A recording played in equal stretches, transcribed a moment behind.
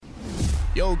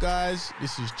Yo guys,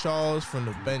 this is Charles from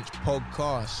the Bench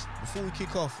Podcast. Before we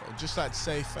kick off, I'd just like to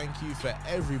say thank you for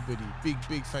everybody. Big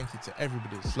thank you to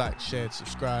everybody that's liked, shared,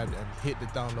 subscribed and hit the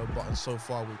download button so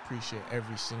far. We appreciate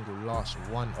every single last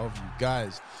one of you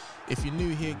guys. If you're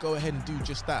new here, go ahead and do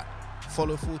just that.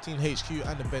 Follow 14HQ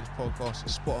and the Bench Podcast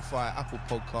on Spotify, Apple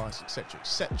Podcasts,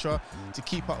 etc, to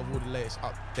keep up with all the latest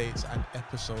updates and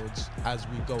episodes as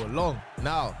we go along.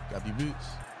 Now, grab your boots,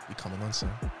 we coming on,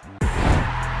 son.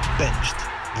 Benched,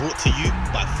 brought to you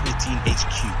by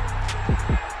 14HQ.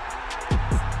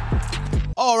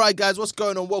 Alright guys, what's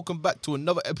going on? Welcome back to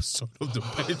another episode of the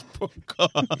Bench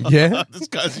Podcast. Yeah? This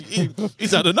guy's,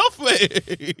 he's had enough,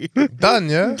 mate. Done,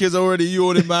 yeah? Kid's already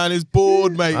yawning, man. He's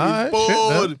bored, mate. Alright, He's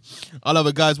bored. shit, I love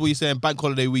it, guys. What are you saying? Bank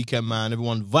holiday weekend, man.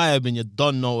 Everyone vibing, you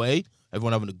done know, eh?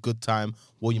 Everyone having a good time.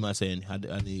 What you might saying?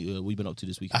 What you been up to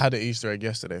this week? I had an Easter egg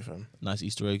yesterday, fam. Nice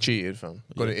Easter egg. Cheated, fam.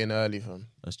 Got it in early, fam.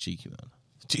 That's cheeky, man.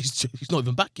 He's not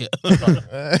even back yet.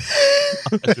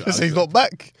 So he's not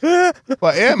back.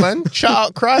 But yeah, man. Shout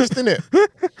out Christ, innit?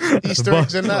 Easter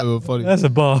eggs and that. Funny. That's a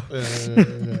bar.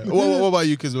 What about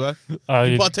you, Kizwa?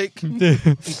 You partake?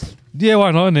 Yeah,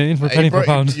 why not? Innit? In for a penny per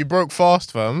pound. You broke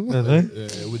fast, fam.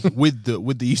 With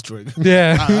the Easter egg.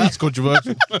 Yeah. That's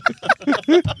controversial. All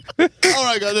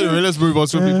right, guys. Anyway, let's move on.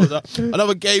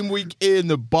 Another game week in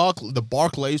the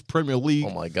Barclays Premier League. Oh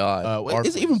my God. Wait,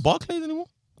 is it even Barclays anymore?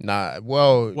 Nah,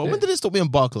 well, When did it stop being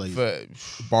Barclays?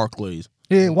 Barclays.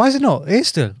 Yeah, why is it not? It's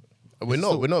still. we're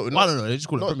not. I don't know. They just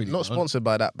call it Premier League. Not sponsored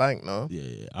by that bank, no.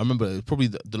 Yeah. I remember probably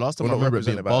the last time I We're not remember it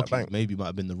being represented by that Barclays. bank. Maybe might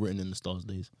have been the Written in the Stars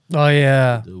days. Oh,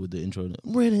 yeah. With the intro.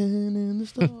 Written in the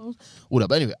Stars. All that.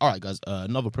 But anyway, all right, guys.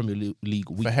 Another Premier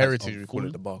League week. For heritage, we call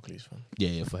it the Barclays, fam.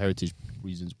 Yeah. For heritage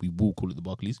reasons, we will call it the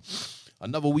Barclays.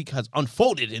 Another week has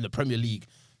unfolded in the Premier League.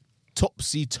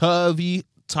 Topsy-turvy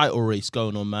title race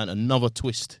going on, man. Another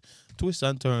twist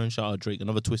and turn. Shout out Drake.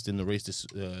 Another twist in the race this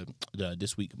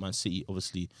week. Man City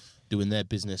obviously doing their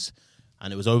business,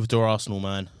 and it was over to Arsenal,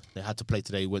 man. They had to play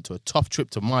today. Went to a tough trip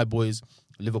to my boys,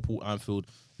 Liverpool, Anfield.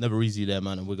 Never easy there,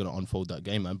 man. And we're gonna unfold that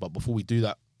game, man. But before we do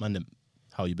that, man,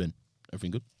 how you been?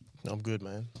 Everything good? I'm good,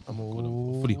 man. I'm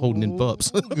Fully holding in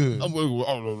burps. good.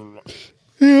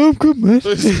 Yeah, I'm good, man.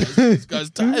 This guy's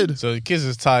tired. So the kids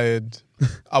is tired.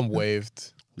 I'm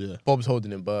waved. Yeah, Bob's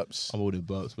holding in burps. I'm holding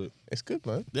burps, but It's good,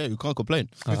 man. yeah, you can't complain.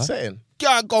 Good setting.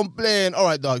 Can't complain. All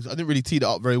right, dogs. I didn't really tee that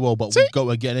up very well, but we'll go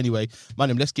again anyway.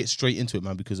 Man, let's get straight into it,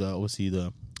 man, because obviously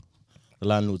the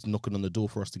landlord's knocking on the door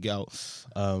for us to get out.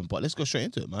 But let's go straight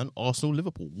into it, man. Arsenal,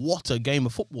 Liverpool. What a game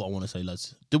of football, I want to say,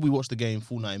 lads. Did we watch the game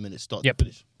full 90 minutes start to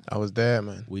finish? I was there,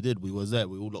 man. We did. We was there.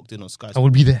 We all locked in on Sky. I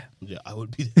will be there. Yeah, I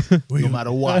would be there. No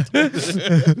matter what.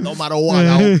 No matter what,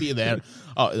 I will be there.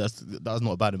 Oh, that was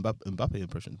not a bad Mbappe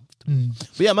impression.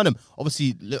 But yeah, man,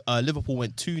 obviously Liverpool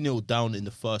went 2-0 down in the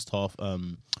first half.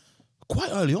 Quite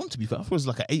early on, to be fair. I thought it was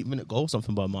like an 8-minute goal,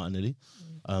 something by Martinelli.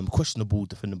 Questionable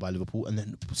defended by Liverpool, and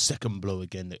then second blow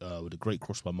again with a great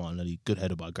cross by Martinelli, good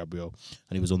header by Gabriel,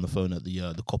 and he was on the phone at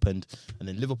the Cop end. And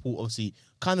then Liverpool, obviously,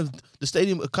 the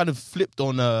stadium kind of flipped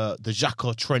on the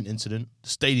Xhaka Trent incident. The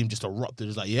stadium just erupted. It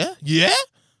was like, yeah,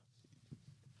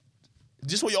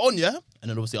 just what you're on, yeah. And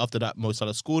then obviously after that, Mo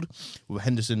Salah scored with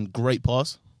Henderson, great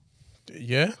pass.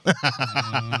 Yeah.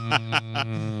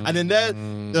 And then there,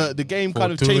 the game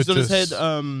kind of changed on its head.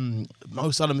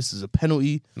 Mo Salah misses a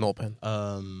penalty. No pen.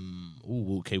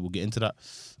 Okay, we'll get into that.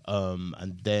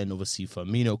 And then obviously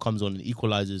Firmino comes on and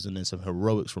equalizes, and then some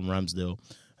heroics from Ramsdale,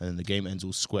 and then the game ends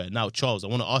all square. Now, Charles, I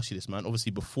want to ask you this, man.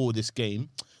 Obviously, before this game,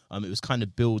 it was kind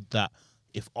of billed that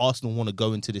if Arsenal want to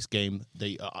go into this game,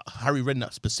 they Harry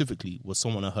Redknapp specifically was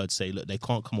someone I heard say, look, they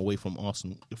can't come away from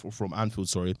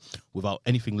Anfield, without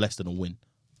anything less than a win.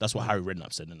 That's what Harry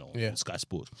Redknapp said on Sky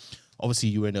Sports. Obviously,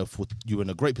 you were in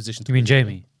a great position. You mean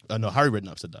Jamie? No, Harry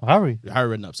Redknapp said that. Oh, Harry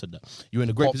Redknapp said that. You were in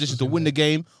a great position to win the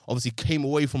game. Obviously, came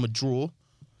away from a draw.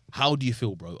 How do you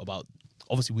feel, bro?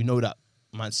 Obviously, we know that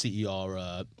Man City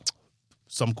are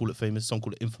some call it famous, some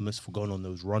call it infamous for going on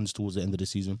those runs towards the end of the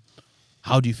season.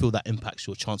 How do you feel that impacts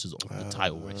your chances of the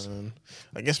title race?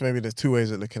 I guess maybe there's two ways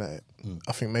of looking at it.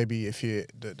 I think maybe if you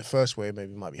the first way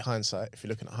maybe might be hindsight. If you're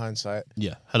looking at hindsight,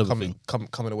 hell of a thing.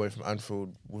 Coming away from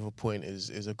Anfield with a point is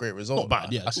a great result. Not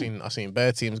bad, yeah. I seen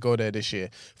bare teams go there this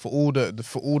year for all the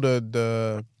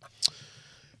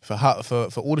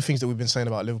things that we've been saying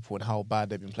about Liverpool and how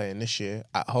bad they've been playing this year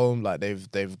at home. Like they've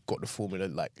got the formula,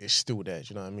 like it's still there. Do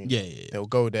you know what I mean? Yeah. They'll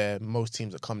go there. Most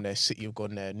teams that come there, City have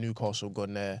gone there, Newcastle have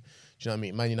gone there. Do you know what I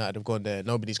mean? Man United have gone there.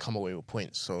 Nobody's come away with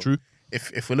points. So True.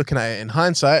 if we're looking at it in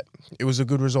hindsight, it was a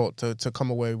good result to come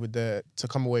away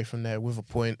from there with a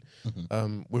point,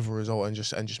 with a result, and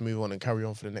just move on and carry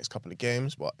on for the next couple of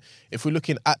games. But if we're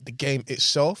looking at the game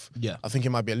itself, I think it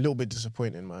might be a little bit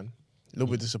disappointing, man. A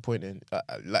little bit disappointing.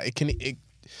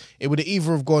 It would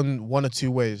either have gone one or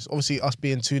two ways. Obviously, us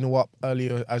being 2-0 up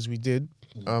earlier as we did,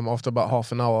 after about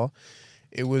half an hour,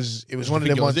 it was one of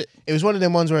them ones. It was one of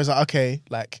them ones where it's like, okay,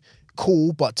 like,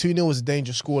 cool, but 2-0 is a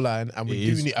dangerous scoreline, and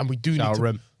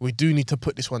we do need to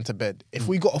put this one to bed. If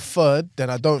we got a third, then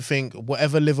I don't think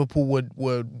whatever Liverpool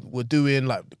were doing,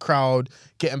 like the crowd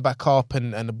getting back up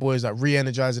and the boys like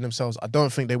re-energizing themselves, I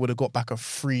don't think they would have got back a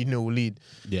 3-0 lead.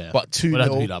 Yeah, but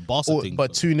 2-0,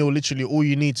 but 2-0, literally all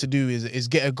you need to do is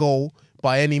get a goal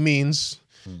by any means.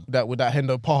 That with that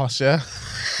Hendo pass, yeah.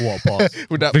 What a pass!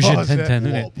 With that Vision pass, 10-10, yeah.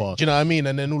 innit? What a pass. Do you know what I mean?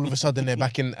 And then all of a sudden they're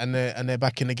back in and they're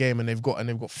back in the game and they've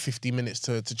got 50 minutes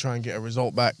to try and get a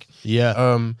result back.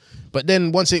 Yeah. But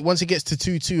then once it gets to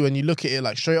 2-2 and you look at it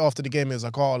like straight after the game, it's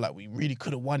like, oh, like we really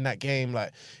could have won that game,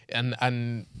 like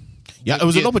and. Yeah, it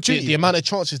was an opportunity. The amount of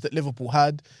chances that Liverpool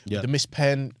had, Yeah. the missed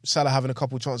pen, Salah having a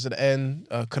couple of chances at the end,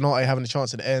 Konate having a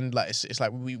chance at the end, like it's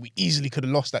like we easily could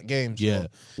have lost that game. So. Yeah.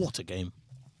 What a game.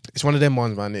 It's one of them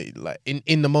ones, man. Like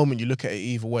in the moment, you look at it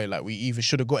either way. Like we either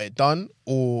should have got it done,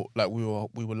 or like we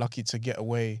were lucky to get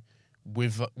away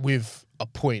with a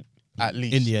point at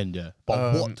least In the end, yeah.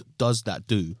 But what does that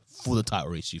do for the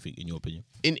title race? You think, in your opinion?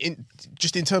 In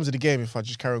just in terms of the game, if I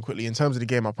just carry on quickly, in terms of the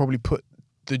game, I probably put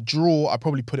the draw. I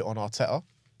probably put it on Arteta.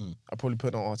 I probably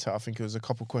put it on Arteta. I think it was a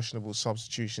couple questionable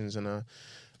substitutions and a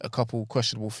couple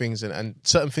questionable things and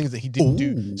certain things that he didn't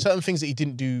do. Certain things that he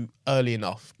didn't do early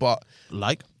enough, but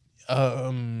Like?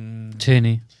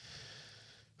 Tierney.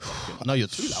 No, you're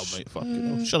too loud, mate.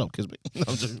 Fucking hell. Shut up, Kismet.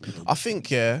 I'm just... I think,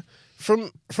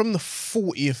 from the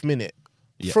 40th minute,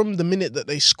 from the minute that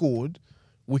they scored,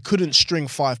 we couldn't string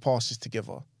 5 passes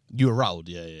together. You were rattled,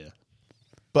 yeah.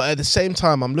 But at the same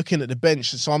time, I'm looking at the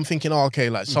bench, so I'm thinking, oh, okay,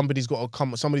 like somebody's got to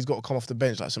come off the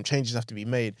bench, like some changes have to be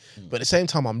made. But at the same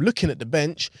time, I'm looking at the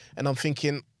bench and I'm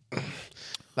thinking,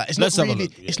 like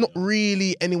it's not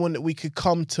really anyone that we could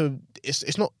come to.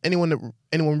 It's not anyone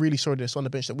really that's on the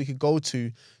bench that we could go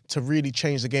to really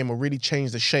change the game or really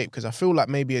change the shape. Because I feel like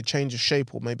maybe a change of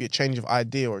shape or maybe a change of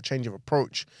idea or a change of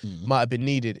approach might have been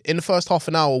needed. In the first half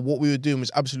an hour, what we were doing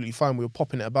was absolutely fine. We were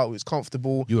popping it about. We was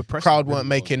comfortable. You were pressing. Crowd weren't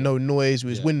making no noise.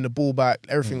 We was winning the ball back.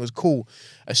 Everything was cool.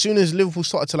 As soon as Liverpool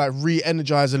started to like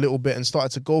re-energize a little bit and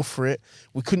started to go for it,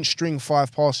 we couldn't string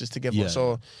 5 passes together. Yeah.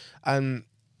 So, and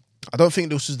I don't think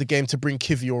this was the game to bring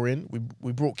Kivior in.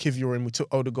 We brought Kivior in. We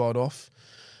took Odegaard off.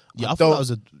 Yeah, I thought that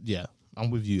was I'm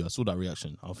with you. I saw that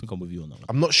reaction. I think I'm with you on that one.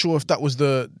 I'm not sure if that was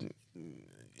it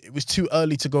was too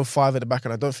early to go 5 at the back,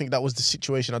 and I don't think that was the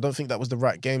situation. I don't think that was the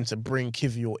right game to bring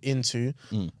Kivior into.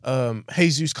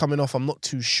 Jesus coming off, I'm not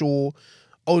too sure.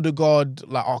 Odegaard,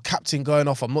 like our captain going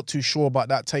off, I'm not too sure about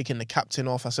that, taking the captain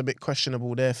off. That's a bit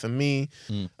questionable there for me.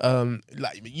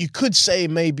 Like you could say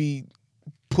maybe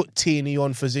put Tierney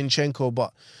on for Zinchenko,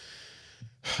 but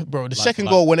bro, the second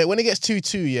goal when it gets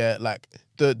 2-2, like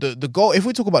the goal. If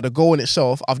we talk about the goal in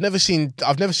itself, I've never seen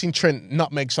Trent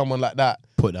nutmeg someone like that.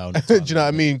 Put that on. Do you know what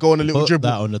I mean? Go on a little dribble.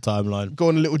 That on the timeline. Go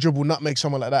on a little dribble, nutmeg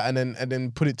someone like that, and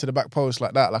then put it to the back post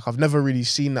like that. Like I've never really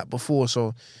seen that before.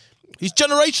 So he's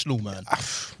generational, man.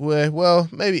 Well,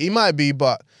 maybe he might be,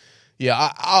 but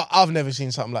yeah, I've never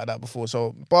seen something like that before.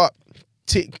 So, but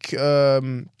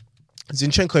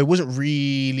Zinchenko wasn't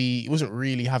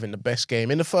really having the best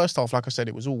game in the first half. Like I said,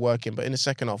 it was all working, but in the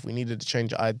second half, we needed to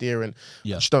change the idea, and I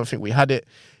just don't think we had it.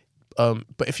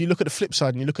 But if you look at the flip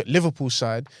side and you look at Liverpool's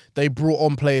side, they brought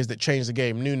on players that changed the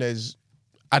game. Nunes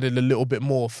added a little bit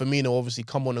more. Firmino obviously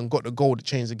come on and got the goal that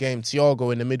changed the game.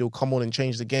 Thiago in the middle come on and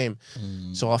changed the game.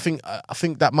 So I think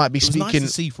that might be speaking. Nice to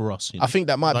see for us. You know? I think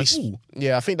that might I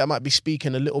think that might be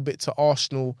speaking a little bit to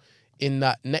Arsenal in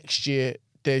that next year.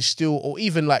 There's still, or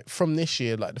even like from this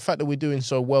year, like the fact that we're doing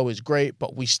so well is great,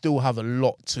 but we still have a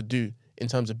lot to do in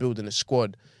terms of building a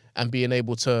squad and being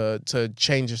able to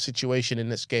change a situation in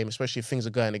this game, especially if things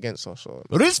are going against us. So,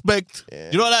 respect. Yeah.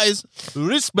 You know what that is?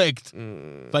 Respect.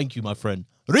 Thank you, my friend.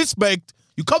 Respect.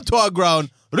 You come to our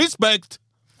ground. Respect.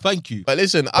 Thank you. But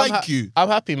listen, I'm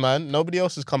happy, man. Nobody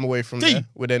else has come away from there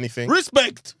with anything.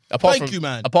 Respect. Thank you,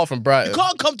 man. Apart from Brighton. You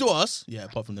can't come to us. Yeah,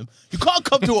 apart from them. You can't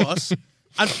come to us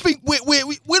and think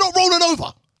we're not rolling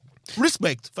over.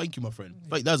 Respect. Thank you, my friend.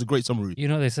 That's a great summary. You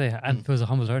know what they say, Anfield's a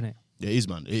humble, isn't it? Yeah, it is,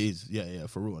 man. It is. Yeah,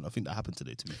 for real. And I think that happened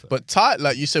today, to be fair. But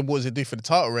like you said, what does it do for the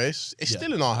title race? It's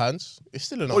still in our hands. It's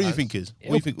still in our hands. What do you think is? What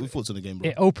do you think? What thoughts on the game,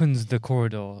 bro? It opens the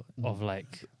corridor of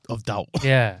doubt.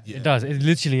 Yeah, it does. It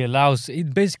literally allows.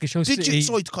 It basically shows City's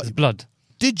blood.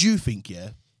 Did you think,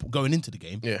 going into the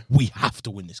game, we have to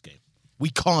win this game?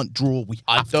 We can't draw. We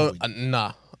have to win.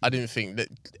 Nah. I didn't think that.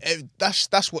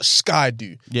 That's what Sky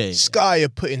do. Yeah. Sky are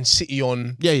putting City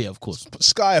on. Yeah, of course.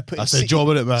 Sky are putting. That's their job,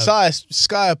 isn't it, man?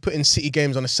 Sky are putting City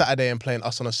games on a Saturday and playing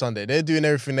us on a Sunday. They're doing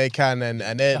everything they can, and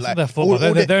they're like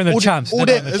they're in the champs. All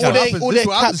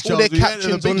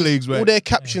their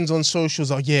captions on socials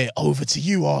are over to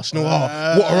you, Arsenal. What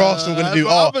are Arsenal going to do?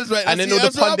 And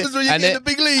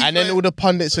then all the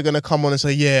pundits are going to come on and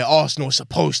say, Arsenal are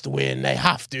supposed to win. They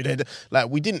have to. Like,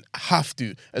 we didn't have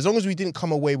to. As long as we didn't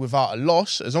come away without a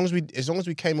loss, as long as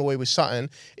we came away with something,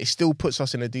 it still puts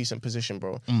us in a decent position,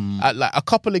 bro. Like a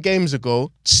couple of games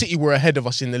ago, City were ahead of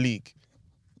us in the league.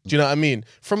 Do you know what I mean?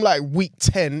 From like week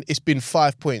 10, it's been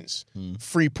 5 points,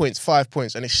 3 points, 5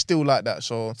 points, and it's still like that.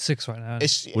 So 6 right now. What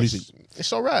do you think?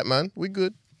 It's all right, man. We're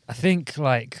good. I think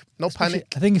no panic.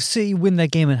 I think if City win their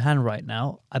game in hand right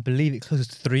now, I believe it closes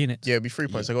to 3 in it. Yeah, it'll be 3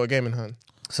 points. They got a game in hand.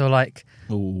 So like,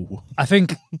 I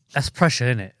think that's pressure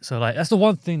in it. So like, that's the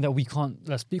one thing that we can't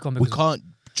speak on. We can't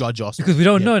judge us because we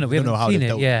don't know it. We haven't seen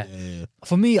it. Yeah.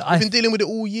 For me, I've been dealing with it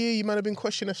all year. You might have been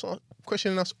questioning us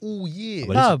all year.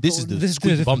 This is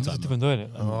different doing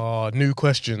it. Oh, new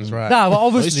questions, right? Nah, but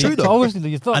obviously, it's true, though.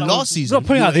 you thought. And last season, not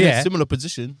putting out the in air. a similar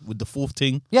position with the 4th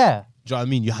thing. Yeah. Do you know what I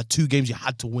mean? You had 2 games you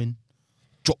had to win,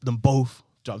 drop them both.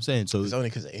 Do you know what I'm saying? So it's only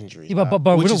because of injury. Yeah, but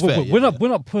we're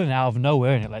not pulling it out of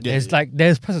nowhere in it. Like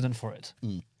there's precedent for it.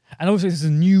 And obviously this is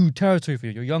a new territory for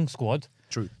you. Your young squad.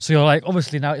 True. So you're like,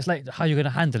 obviously now it's like how you're going to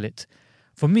handle it.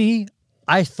 For me,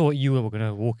 I thought you were going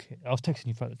to walk it. I was texting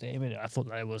you throughout the day. I thought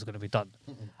that it was going to be done.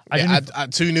 I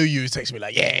too knew you was texting me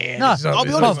like, I'll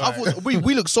be honest. I thought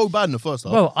we looked so bad in the first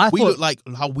half. Well, we looked like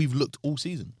how we've looked all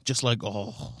season. Just like,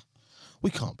 we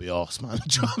can't be arsed, man.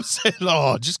 Do you know what I'm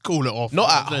saying? Just call it off.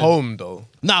 Not at home, though.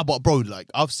 Nah, but bro, like,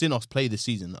 I've seen us play this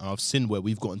season, and I've seen where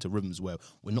we've got into rhythms where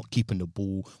we're not keeping the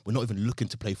ball, we're not even looking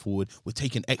to play forward, we're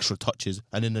taking extra touches,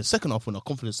 and in the second half, when our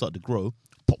confidence started to grow,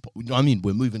 you know what I mean?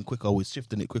 We're moving quicker, we're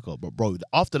shifting it quicker. But bro,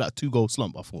 after that 2-goal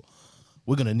slump, I thought,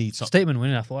 we're going to need something. Statement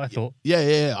winning, I thought.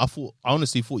 Yeah. I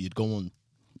honestly thought you'd go on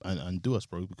and do us,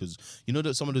 bro, because you know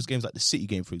that some of those games, like the City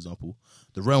game, for example,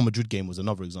 the Real Madrid game was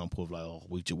another example of like,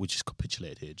 we just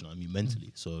capitulated here. Do you know what I mean?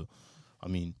 Mentally. So, I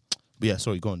mean, but yeah.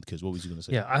 Sorry, go on, kids. What was you gonna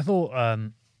say? Yeah, I thought.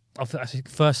 I think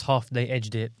first half they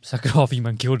edged it. Second half, you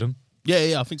man killed them.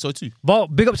 Yeah, I think so too. But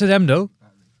big up to them though.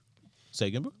 Say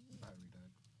again, bro.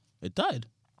 It died.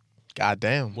 God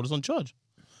damn. What is on charge?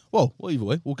 Well, either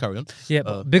way, we'll carry on. Yeah,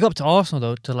 but big up to Arsenal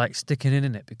though to like sticking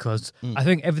in it because I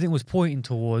think everything was pointing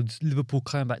towards Liverpool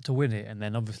coming back to win it, and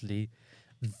then obviously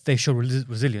they showed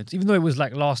resilience, even though it was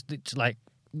like last ditch, like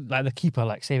the keeper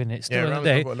like saving it. Still in the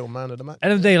day, got a little man of the match.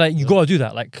 End of the day, like you gotta do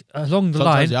that. Like along the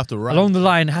line, you have to run. Along the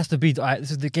line has to be.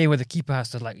 This is the game where the keeper has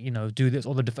to do this,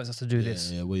 or the defense has to do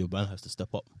this. Yeah, where your man has to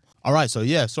step up. All right, so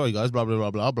sorry guys, blah blah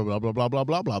blah blah blah blah blah blah blah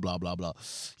blah blah blah blah blah.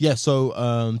 Yeah,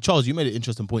 so Charles, you made an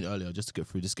interesting point earlier just to get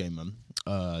through this game, man.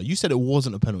 You said it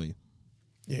wasn't a penalty.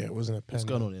 Yeah, it wasn't a penalty. What's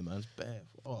going on here, man? It's bad.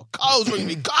 Oh, Kyle's ringing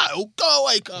me. Kyle, go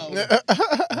away,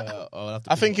 Kyle.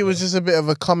 I think it was just a bit of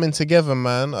a coming together,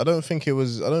 man. I don't think it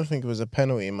was a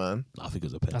penalty, man. I think it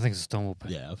was a penalty. I think it's a Stonewall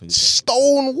penalty. Yeah, I think it's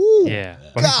Stonewall. Yeah.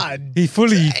 God, he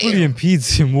fully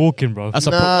impedes him walking, bro. That's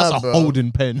a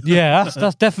holding pen. Yeah,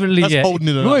 that's definitely that's holding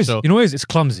in a nutshell. You know what it is? It's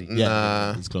clumsy.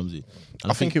 Yeah, it's clumsy.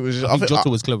 I think it was. I think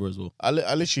Jota was clever as well. I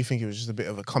literally think it was just a bit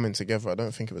of a coming together. I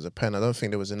don't think it was a pen. I don't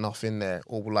think there was enough in there,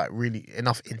 or like really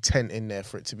enough intent in there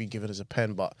for it to be given as a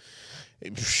pen. But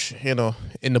in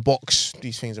the box,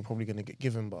 these things are probably going to get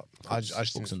given. But I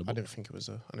didn't think it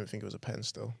was a pen.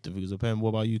 Still, didn't think it was a pen. What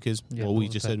about you, kids? Yeah, we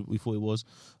just said we thought it was.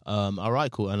 All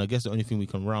right, cool. And I guess the only thing we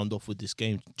can round off with this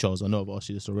game, Charles, I know I've asked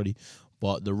you this already,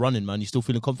 but the running, man, you still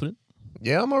feeling confident?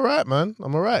 Yeah, I'm all right, man.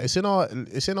 I'm all right. It's in our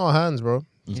hands, bro.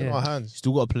 It's in our hands.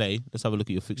 Still got to play. Let's have a look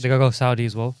at your fixture. They gotta go Saudi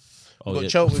as well. We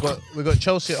got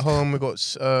Chelsea at home. We got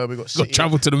City. Got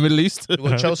travel to the Middle East. We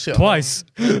got Chelsea at twice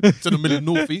to the middle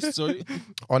northeast. Sorry.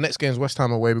 Our next game is West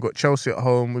Ham away. We got Chelsea at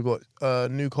home. We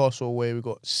got Newcastle away. We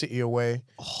got City away.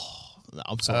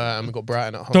 I'm sorry. And we got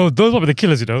Brighton at home. Those might be the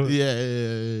killers, you know.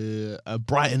 Yeah.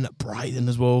 Brighton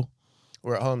as well.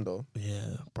 We're at home though.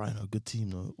 Yeah, Brighton are a good team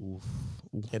though. Oof.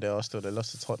 Yeah, they are still. They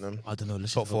lost to Tottenham. I don't know.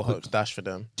 Let's top 4 hopes dash for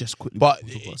them. Just quickly. But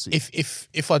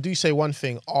if I do say one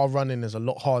thing, our running is a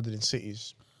lot harder than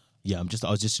City's. Yeah, I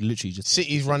was just literally just.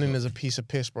 City's running is a piece of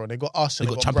piss, bro. They got us. They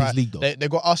got Champions League though. They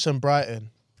got us and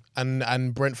Brighton,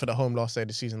 and Brentford at home last day of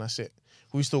the season. That's it.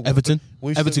 We still got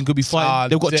Everton could be fine.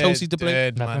 They've got Chelsea to play.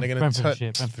 Dead, man. They're gonna Brentford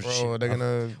shit. They're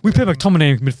gonna. We played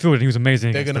McTominay in midfield and he was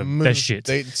amazing. They're gonna move. Their shit.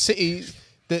 City.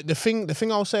 The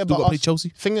thing I'll say Still about got to play us, Chelsea.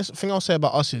 thing I'll say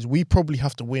about us is we probably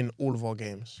have to win all of our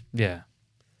games. Yeah.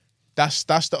 That's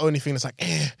the only thing that's like,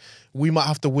 we might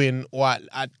have to win, or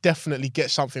I definitely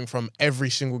get something from every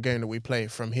single game that we play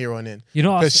from here on in. You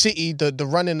know, because City, the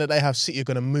running that they have, City are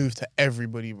gonna move to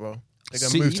everybody, bro. They're gonna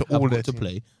City move to all have their got to teams.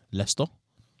 play Leicester,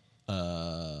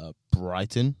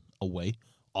 Brighton away,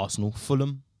 Arsenal,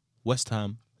 Fulham, West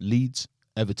Ham, Leeds,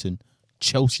 Everton,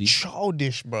 Chelsea.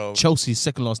 Childish, bro. Chelsea's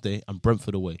second last day and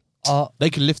Brentford away. They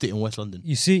can lift it in West London.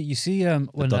 You see,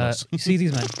 when done us. you see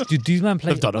these men. Do these men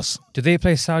play? They've done us. Do they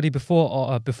play Saudi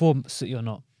before City or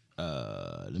not?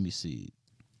 Let me see.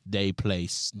 They play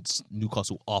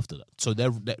Newcastle after that. So they're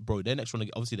their next run.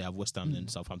 Obviously, they have West Ham and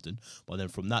Southampton, but then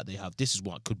from that they have. This is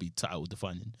what could be title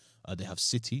defining. They have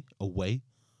City away,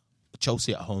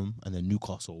 Chelsea at home, and then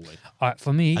Newcastle away. All right,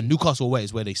 for me, And Newcastle away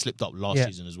is where they slipped up last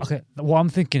season as well. Okay, what I'm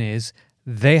thinking is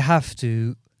they have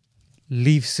to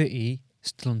leave City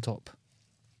still on top.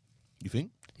 You think?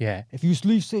 Yeah, if you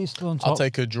leave City still on top, I'll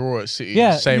take a draw at City.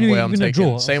 Yeah, same even way I'm a taking.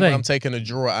 draw, Same I'm way saying. I'm taking a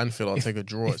draw at Anfield. I'll take a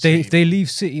draw at if City. they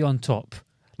leave City on top,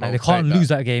 like I'll they can't take lose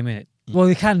that game in it. Well,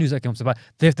 they can lose that game, but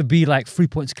they have to be like 3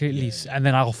 points clear at least, and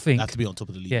then I'll think. They have to be on top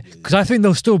of the league. Yeah, because I think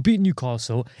they'll still beat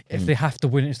Newcastle if they have to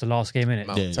win. It's the last game in it.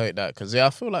 I'll take that because I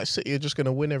feel like City are just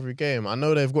gonna win every game. I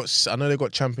know they've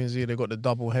got Champions League. They've got the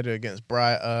double header against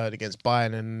against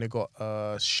Bayern, and they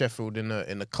got Sheffield in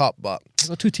the cup. But They've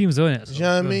got two teams though in it. do you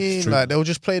know what I mean? True. Like they'll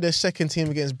just play their second team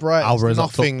against Brighton. Alvarez It's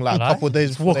up top. nothing. Like a Alright. couple of days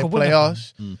Just before walk they up play with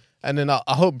us. And then I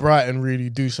hope Brighton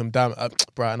really do some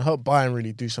Brighton. I hope Bayern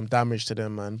really do some damage to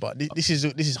them, man. But this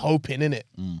is hoping, innit?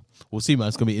 We'll see, man.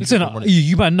 It's gonna be Listen, interesting.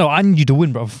 you might know. I need you to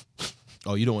win, bro.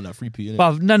 Oh, you don't want that 3P, innit?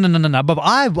 But no. But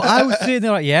I was sitting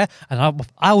there like, yeah, and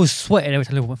I was sweating every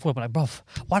time Liverpool went forward. I'm like, bro,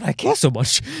 why do I care so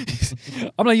much?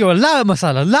 I'm like, yo, allow it,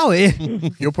 Masala, allow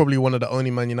it. You're probably one of the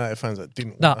only Man United fans that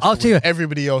didn't. Nah, want us I'll to tell win. you-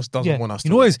 Everybody else doesn't Yeah, want us. you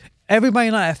to know what win. is every Man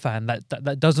United fan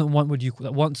that doesn't want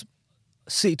that wants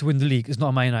City to win the league is not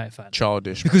a Man United fan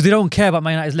Childish. because they don't care about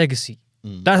Man United's legacy.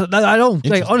 That I don't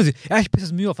like. Honestly, it actually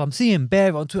pisses me off. I'm seeing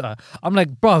Bear on Twitter. I'm like,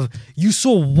 bruv, you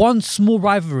saw one small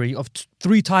rivalry of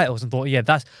 3 titles and thought, yeah,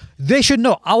 they should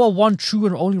know. Our one true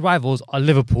and only rivals are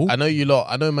Liverpool I know you lot.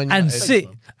 I know Man United. and City,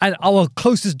 and our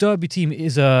closest derby team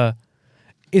is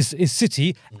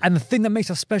City. And the thing that makes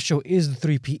us special is the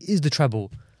 3P, is the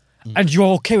treble. And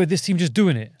you're okay with this team just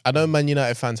doing it. I know Man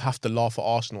United fans have to laugh at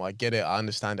Arsenal. I get it. I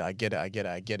understand it. I get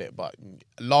it. But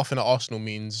laughing at Arsenal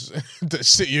means that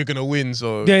City are gonna win.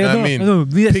 So you know what I mean? No,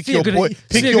 Pick your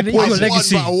poison.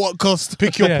 legacy. At what cost?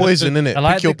 Pick your poison, innit? I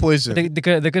like Pick your poison. They're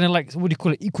gonna like, what do you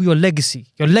call it? Equal your legacy.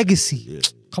 Your legacy. Yeah.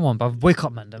 Come on, bruv. Wake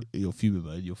up, man. You're fuming,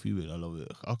 man. You're fuming. I love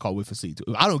it. I can't wait for City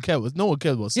to. I don't care. No one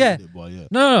cares about Yeah. City, but yeah.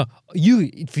 No.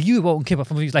 For you, it won't care. But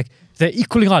for me, it's like they're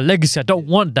equaling our legacy. I don't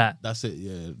want that. That's it.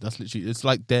 Yeah, that's literally. It's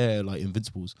like they're like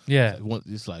invincibles. Yeah.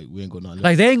 It's like we ain't got nothing.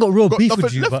 Like they ain't got real Got beef with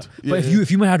nothing you, left. but Yeah,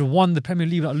 if you might have won the Premier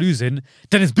League without losing,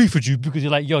 then it's beef with you because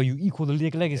you're like, yo, you equal the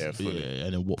league legacy. yeah,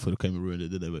 and then Watford came and ruined it,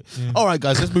 didn't they? But all right,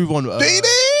 guys, let's move on.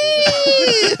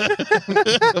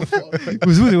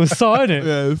 It was so, innit?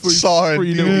 Yeah, Sorry,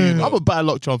 3-0, dude. I'm a bad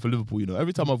luck charm for Liverpool. You know,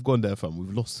 every time I've gone there, fam,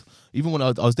 we've lost. Even when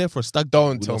I was there for a stag.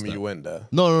 Don't we tell lost me that. you went there.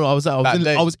 No. I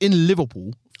was in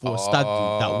Liverpool for a stag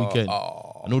Oh, that weekend.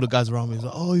 And all the guys around me was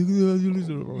like, oh, you're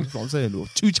losing. That's what I'm saying. Look,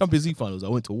 2 Champions League finals I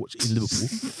went to watch in Liverpool.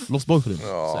 Lost both of them.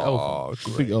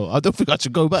 I don't think I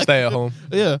should go back. Stay at home.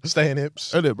 Yeah. Stay in hips.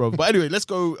 Isn't it, bro? But anyway, let's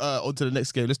go on to the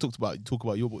next game. Let's talk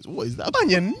about your boys. What is that?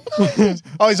 Man,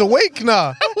 oh, he's awake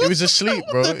now. He was asleep,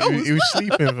 bro. He was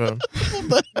sleeping, fam.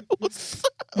 What's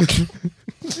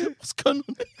going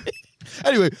on?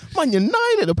 Anyway, Man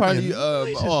United apparently.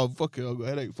 Fucking, I got a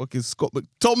headache. Fucking Scott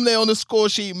McTominay on the score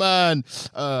sheet, man.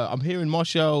 I'm hearing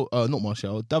not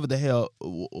Martial, David De Gea,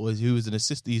 who was an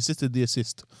assist. He assisted the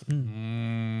assist.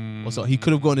 What's up? He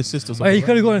could have got an assist or something. He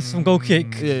could have gone some goal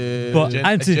kick. Yeah. But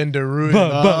Anthony, Agenda ruined.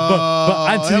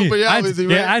 but help me out, is he,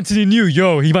 man? Anthony knew,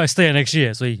 he might stay next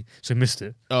year, so he missed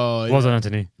it. Oh, yeah. Well done,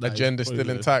 Anthony. Agenda still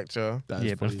intact, yo. That is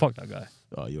Yeah, but funny. fuck that guy.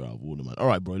 Oh, you're out of order, man. All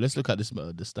right, bro. Let's look at this.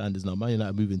 The standings now. Man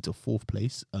United moving to 4th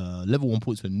place. Level 1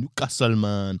 points for Newcastle,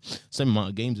 man. Same amount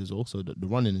of games as well. So the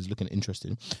running is looking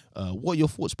interesting. What are your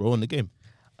thoughts, bro, on the game?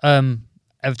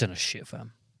 Everton are shit,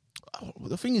 fam.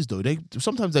 The thing is, though,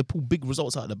 sometimes they pull big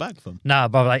results out of the bag, fam. Nah,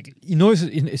 but like,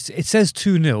 it says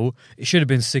 2-0. It should have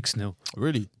been 6-0.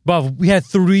 Really? But we had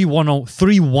 3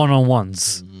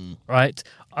 one-on-ones, right?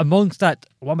 Amongst that,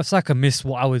 Wan-Bissaka missed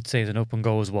what I would say is an open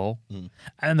goal as well.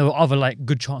 And there were other like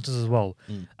good chances as well.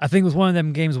 I think it was one of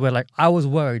them games where like I was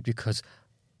worried because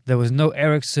there was no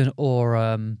Eriksen or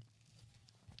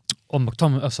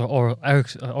McTominay,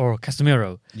 or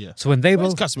Casemiro. Yeah. So when they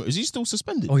Where's both, Casemiro? Is he still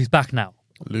suspended? he's back now.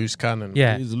 Loose cannon.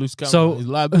 Yeah. He's a loose cannon. So- he's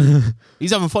liable.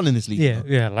 He's having fun in this league. Yeah, you know?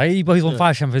 yeah. Like he's won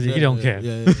 5 Champions League. He don't care.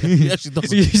 Yeah. He actually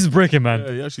doesn't. He's breaking, man.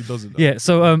 Yeah, he actually doesn't. Yeah.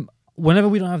 So whenever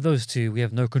we don't have those two, we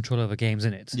have no control over games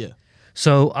in it. Yeah.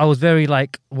 So I was very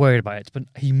worried about it, but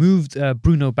he moved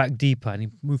Bruno back deeper and he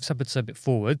moved Sabitzer a bit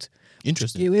forward.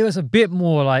 Interesting. It was a bit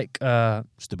more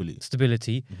Stability.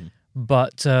 stability,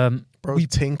 but Bro,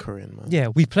 tinkering, man. yeah,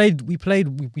 we played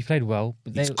well.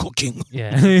 But He's cooking.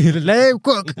 Yeah, let him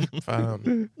cook.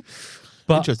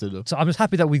 But Interesting though. so I'm just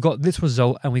happy that we got this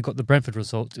result and we got the Brentford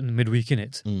result in the midweek in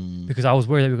it, because I was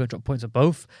worried that we were going to drop points at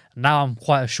both. Now I'm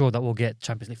quite assured that we'll get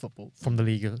Champions League football from the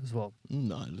league as well.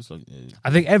 No, it looks like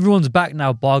I think everyone's back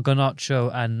now, bar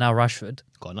Garnacho and now Rashford.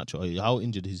 Garnacho. How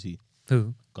injured is he?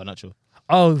 Who? Garnacho.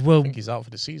 Oh well, I think he's out for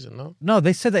the season, no? no,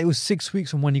 they said that it was 6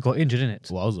 weeks from when he got injured in it.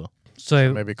 Wowza.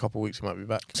 So Maybe a couple of weeks he might be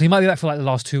back. he might be back for the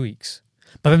last 2 weeks.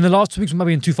 But then the last 2 weeks we might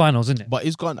be in 2 finals, isn't it? But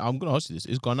I'm going to ask you this.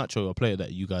 Is Garnacho a player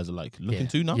that you guys are looking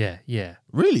to now? Yeah.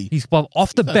 Really? He's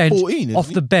off the He's like bench. 14, isn't Off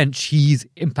he? the bench, he's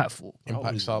impactful. How old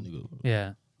Impact is sub. that nigga?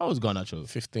 Yeah. How old is Garnacho?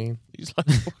 15. He's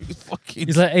fucking.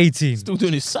 He's 18. still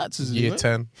doing his sats, isn't he? Year man?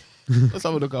 10. Let's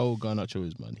have a look how old Garnacho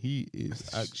is, man. He is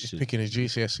He's actually. picking his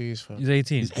GCSEs, fam. He's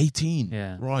 18. He's 18.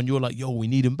 Yeah. Ryan, you're like, yo, we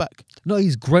need him back. No,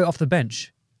 he's great off the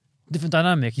bench. Different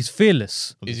dynamic. He's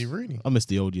fearless. Is he really? I miss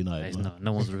the old United. Man.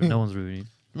 No one's ruining.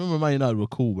 Remember Man United were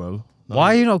cool, bro. Now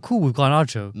Why are you not cool with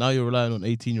Garnacho? Now you're relying on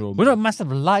 18-year-old. We're not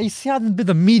massive lie. You see how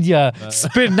the media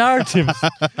spin narratives.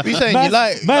 You saying Man- you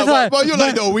like... man's like- But you're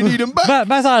like, no, we need him back.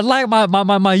 Man, I like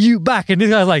my youth back, and this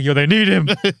guy's like, yo, they need him.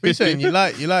 You saying you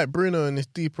like Bruno in this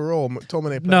deeper role?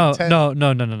 McTominay playing No.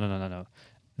 10.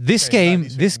 This Okay,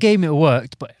 game, it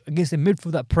worked, but against the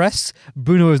midfield that press,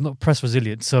 Bruno is not press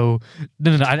resilient. So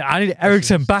no. I need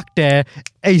Eriksen back there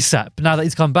ASAP. Now that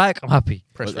he's come back, I'm happy.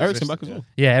 Press Eriksen back as well.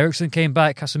 Yeah, Eriksen came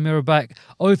back, Casemiro back.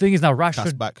 Only thing is now That's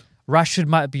Rashford back. Rashford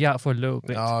might be out for a little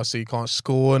bit. Oh, so you can't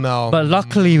score now. But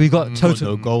luckily we got Toto.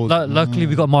 no goals. Luckily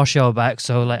we got Martial back,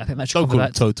 so I think that should Don't cover call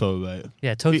him that. Toto, mate.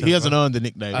 Yeah, Toto. He hasn't earned the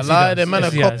nickname. I like them, man.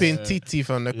 Yes, Are he has. copying Titi,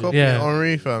 fam. They're copying Yeah.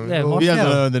 Henri, fam. Yeah, Oh, He hasn't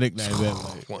Yeah. earned the nickname yet,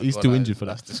 mate. He's too injured for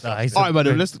that. He's All right,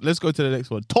 madam. great. Let's go to the next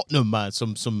one. Tottenham, man.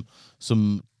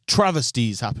 Some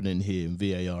travesties happening here in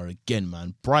VAR again,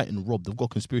 man. Brighton robbed. They've got a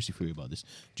conspiracy theory about this.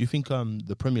 Do you think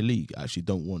the Premier League actually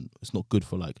don't want? It's not good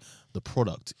for the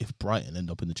product if Brighton end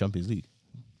up in the Champions League.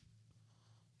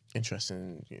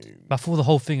 Interesting. Before the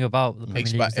whole thing about the Premier League,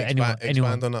 is that anyone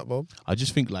Expand on that, Bob. I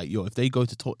just think if they go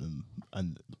to Tottenham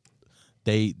and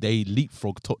they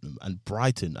leapfrog Tottenham and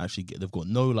Brighton actually they've got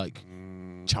no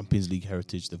Champions League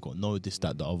heritage. They've got no this,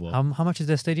 that, the other. How much is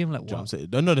their stadium? Like Do you know what I'm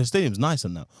what? saying? No, the stadium's nice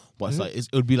and that, but it's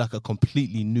it would be like a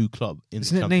completely new club in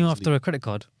Isn't the it named Champions after League. a credit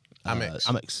card?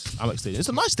 Amex Stadium. It's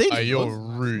a nice stadium. You're bro.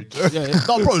 rude. Yeah.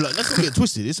 No, bro, let's not get it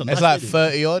twisted. It's a nice It's like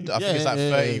stadium. 30 odd. I think it's like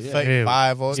 30, yeah.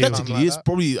 35 odd. Aesthetically, it's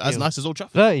probably as Ew. nice as Old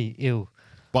Trafford. 30. Ew.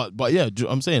 But yeah,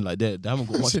 I'm saying they haven't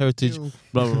got much Said heritage. ew.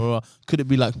 Blah blah blah. Could it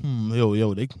be they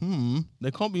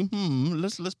can't be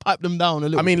let's pipe them down a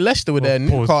little. I mean, Leicester were there.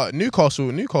 Pause.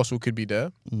 Newcastle could be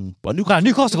there. but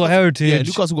Newcastle got heritage. Yeah,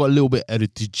 Newcastle got a little bit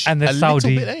heritage. And they're A Saudi.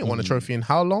 little bit. They ain't won a trophy in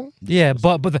how long? Yeah,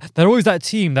 but they're always that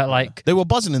team that They were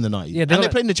buzzing in the 90s. Yeah, and they they were-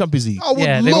 played in the Champions League. I would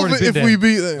Yeah, they've love already it been if we there.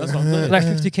 beat them. That's what I'm saying. like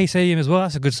 50k stadium as well.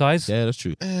 That's a good size. Yeah, that's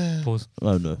true. Pause. I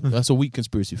don't know. That's a weak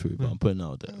conspiracy theory, but I'm putting it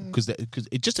out there because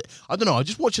it just I don't know. I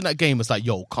just watching that game. It's like,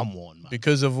 yo, come on, man.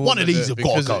 Because of all One of these have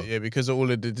gotta go. because of all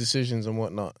of the decisions and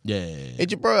whatnot. Yeah.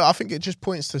 Bro, I think it just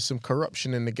points to some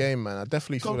corruption in the game, man. I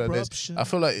definitely feel that Corruption.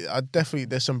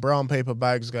 there's some brown paper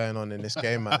bags going on in this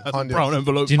game, man. Brown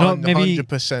envelope. Do you know maybe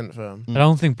 100%, fam. I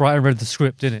don't think Brighton read the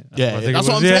script, didn't it? Yeah, I think that's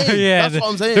it what was. I'm saying. Yeah, That's what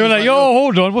I'm saying. They were It's like, like, yo, yo,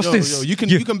 hold on, what's Yo, this? you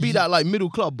can be that middle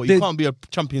club, but you can't be a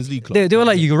Champions League club. They were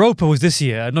like, Europa was this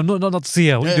year, not this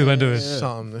year. What are you doing?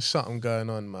 There's something going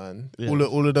on, man. Yeah.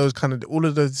 All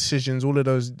of those decisions, all of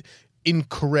those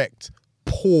incorrect,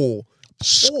 poor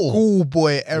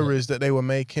schoolboy errors that they were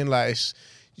making. Like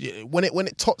when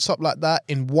it tots up like that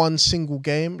in one single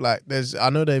game, like I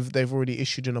know they've already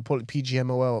issued an apology.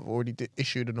 PGMOL have already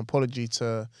issued an apology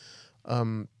to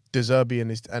De Zerbi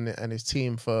and his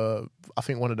team for I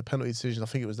think one of the penalty decisions. I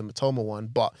think it was the Matoma one.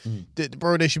 But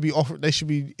bro, they should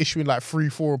be issuing like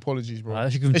 3-4 apologies, bro. They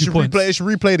should give them They 2 should points.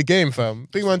 replay the game, fam.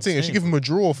 Think one thing. They should give them a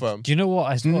draw, fam. Do you know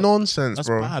what? It's nonsense, That's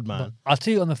bro. bad, man. I'll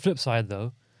tell you on the flip side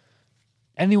though.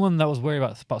 Anyone that was worried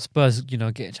about Spurs,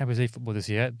 getting Champions League football this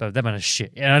year, but them man are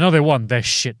shit. And I know they won. They're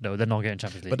shit though. They're not getting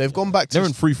Champions League. But they've gone back to They're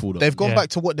in free fall. they've gone Yeah. back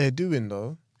to what they're doing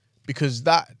though, because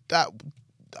that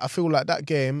I feel like that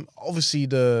game. Obviously,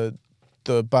 the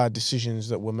the bad decisions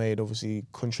that were made obviously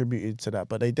contributed to that,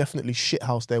 but they definitely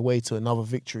shithoused their way to another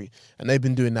victory, and they've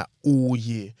been doing that all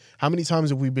year. How many times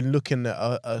have we been looking at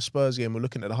a Spurs game, we're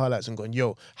looking at the highlights and going,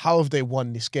 yo, how have they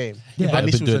won this game? Yeah. And,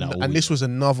 They've been doing that all this year. was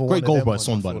another Great one goal of them by ones,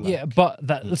 Son, I by feel the way. like. Yeah, but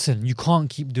that listen, you can't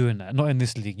keep doing that. Not in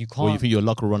this league. You can't. Or you think your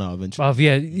luck will run out eventually? Bruv,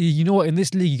 yeah, you know what? In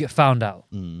this league, you get found out.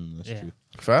 That's Yeah. true.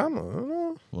 Fam, I don't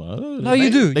know. Well, No, you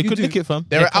do. They you could do. nick it, fam.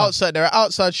 They're They an can't.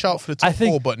 outside shout for the top I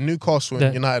think four, but Newcastle and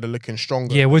the- United are looking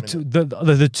stronger. Yeah, at we're the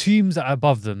minute. the teams that are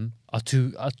above them are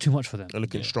too much for them. They're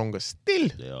looking stronger still.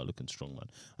 They are looking strong, man.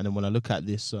 And then when I look at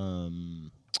this,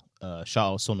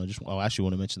 shout out Son. I actually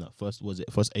want to mention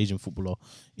that first Asian footballer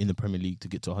in the Premier League to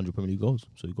get to 100 Premier League goals.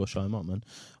 So you got to shout him out, man.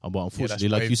 But unfortunately,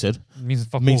 like brave. you said, Means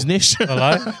fuck means all. niche A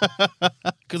lie?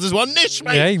 because there's one niche,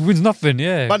 mate. Yeah, he wins nothing.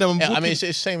 Yeah. Man, I'm Yeah, I looking- mean, it's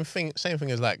the same thing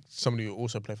as like somebody who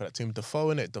also played for that team. Defoe,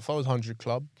 innit? Defoe's 100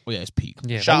 club. oh yeah, it's peak.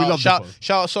 Yeah. we Shout love out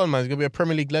Defoe. Son, man. He's going to be a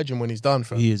Premier League legend when he's done,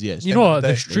 fam. He is, yes. You know what?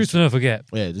 day. The streets will never forget.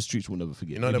 Yeah, the streets will never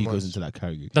forget. You know Maybe them he goes ones. into that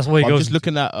category. That's why he But goes I'm just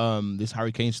into- looking at this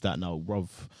Harry Kane stat now, bruv.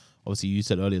 Obviously, you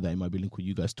said earlier that he might be linked with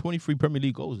you guys. 23 Premier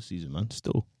League goals this season, man.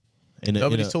 Still.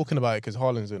 Nobody's talking about it because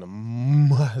Haaland's doing a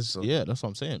massive. Yeah, that's what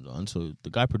I'm saying. And so the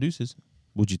guy produces.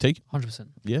 Would you take it? 100%.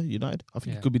 Yeah, United. I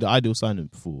think Yeah. it could be the ideal signing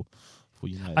for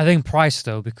United. I think price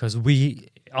though, because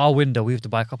our window, we have to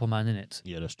buy a couple man in it.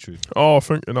 Yeah, that's true. Oh, I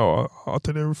think, I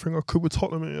did everything I could with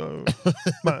Tottenham.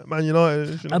 Man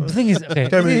United. The thing is, okay,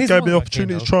 Gave me here's the one about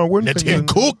opportunity Kane, to try and win Let things. him and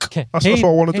cook. Okay, That's what I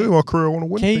want to do in my career. I want to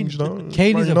win Kane, things, you know.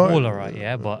 Kane Man is a United. baller, right?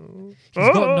 Yeah, but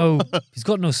he's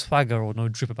got no swagger or no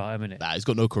drip about him in it. Nah, he's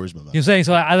got no charisma, man. You know what I'm saying?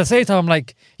 So at the same time, I'm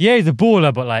like, yeah, he's a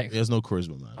baller, but like, He has no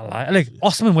charisma, man. I like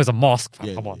Osman wears a mask.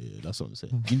 Yeah, Come yeah, on, yeah, that's what I'm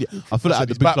saying. I feel like at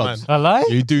the he's big Batman. clubs, I lie.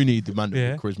 you do need the man with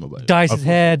Yeah. charisma, but Dyes his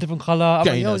hair, different color. I'm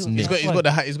Kane like, has yo, nick.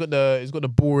 He's got the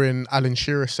boring Alan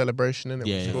Shearer celebration in it.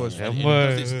 Yeah, which yeah, goes, yeah.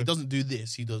 Word. He doesn't do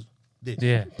this. He does this.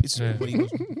 Yeah, It's yeah. when he goes,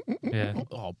 yeah.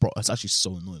 oh, bro, that's actually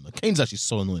so annoying, man. Kane's actually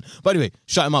so annoying. But anyway,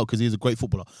 shout him out because he's a great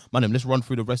footballer. Man, let's run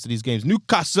through the rest of these games.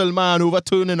 Newcastle, man,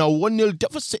 overturning a 1-0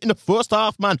 deficit in the first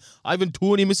half, man. Ivan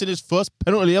Toney missing his first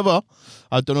penalty ever.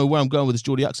 I don't know where I'm going with this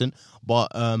Geordie accent, but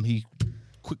he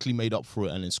quickly made up for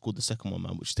it and then scored the second one,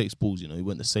 man, which takes balls, you know. He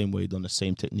went the same way, done the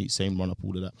same technique, same run up,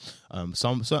 all of that.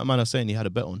 Some certain man are saying he had a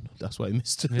bet on. That's why he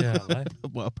missed. Yeah, right.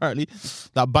 Well, apparently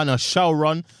that banner shall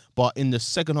run. But in the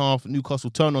second half, Newcastle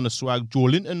turned on the swag. Joe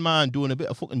Linton, man, doing a bit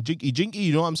of fucking jinky,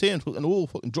 you know what I'm saying?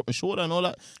 Fucking dropping shoulder and all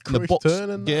that. In the Cruyff box. turn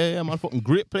and that. Yeah, man, fucking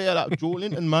great player, that Joe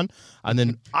Linton, man. And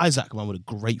then Isaac, man, with a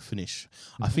great finish.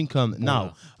 I think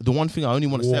now, the one thing I only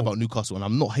want to say about Newcastle, and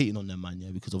I'm not hating on them, man,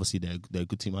 yeah, because obviously they're a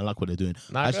good team. I like what they're doing.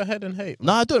 Nah, go ahead and hate.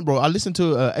 No, I don't, bro. I listened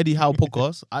to Eddie Howe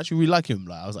podcast. I actually really like him.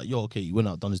 Like, I was like, yo, okay, he went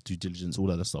out, done his due diligence, all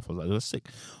that other stuff. I was like, that's sick.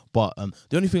 But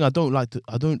the only thing I don't like,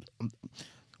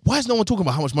 why is no one talking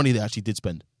about how much money they actually did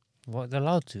spend? What they're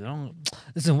allowed to. I don't,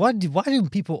 listen, why do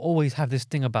people always have this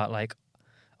thing about like,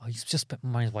 oh, you just spent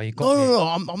money while you got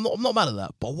No, it? I'm not mad at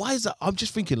that. But why is that? I'm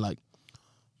just thinking like,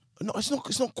 no, it's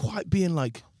not quite being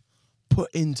like put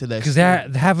into their Because story.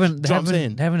 they haven't Do you know what I'm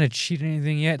saying? they haven't achieved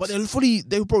anything yet. But they're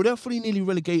fully nearly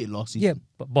relegated last season. yeah,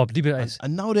 but Bob, leave it like this.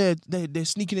 And now they're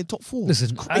sneaking in top four.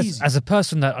 Listen, It's crazy. as a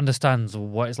person that understands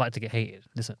what it's like to get hated,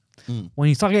 listen, when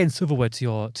you start getting silverware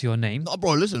to your name, no,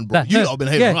 bro, listen, bro, you lot have been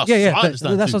hating on us. yeah, so I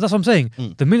understand that's too. what I'm saying.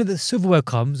 The minute the silverware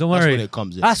comes, don't That's worry, when it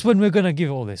comes, yeah. that's when we're gonna give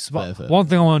it all this. But Fair. one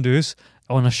thing I want to do is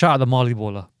I want to shout at the Marley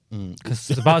baller because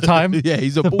it's about time. Yeah,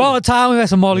 he's a It's baller. about time we had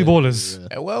some Marley ballers.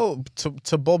 Yeah, well,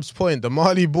 to Bob's point, the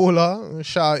Marley baller,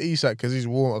 shout out Isak because he's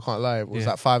warm. I can't lie. It was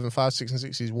Yeah. like 5 and 5, 6 and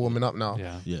 6. He's warming up now.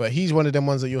 Yeah. But he's one of them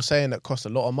ones that you're saying that cost a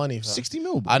lot of money. Fam. 60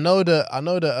 mil, bro. I know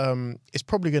that it's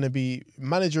probably going to be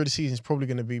manager of the season is probably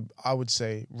going to be, I would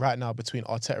say right now between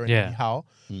Arteta and Eddie Howe.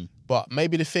 But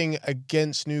maybe the thing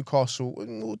against Newcastle,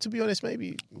 well, to be honest,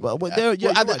 maybe. Well, they're, yeah, At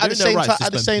you're right. the They're in their same rights time, to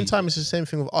at the spend same peas. time, it's the same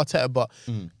thing with Arteta. But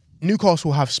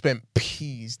Newcastle have spent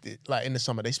peas like in the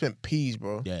summer. They spent peas,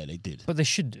 bro. Yeah, they did. But they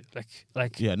should do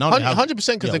like Yeah, now they have 100% because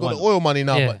yeah, they got why the not? oil money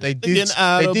now, Yeah. but they Getting did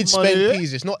out of spend money.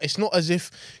 peas. It's not as if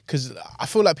because I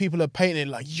feel like people are painting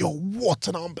like, yo, what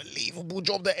an unbelievable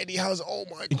job that Eddie has. Oh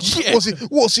my god, Yeah.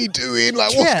 what's he doing? Like,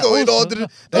 what's Yeah, going also, on?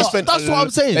 They no, spent that's what I'm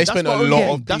saying. They That's spent my a only- lot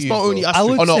of that's peas, my only bro. I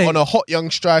would say- on a hot young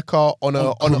striker, on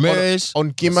Gomes,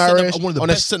 on Gimares, one of the on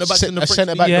best centre-backs in the a French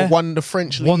centre back league. that won the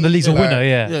French league. won the league's a Like, winner.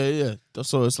 Yeah. Yeah.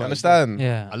 So it's like, understand?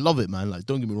 Yeah. I love it, man. Like,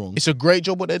 don't get me wrong. It's a great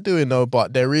job what they're doing though,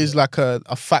 but there is like a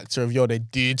factor of they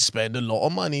did spend a lot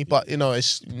of money, but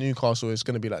it's Newcastle. It's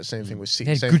going to be like the same thing with They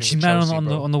had same thing Gucci with Man Chelsea, on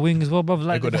bro. the wing as well, bro.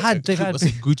 Like they've had What's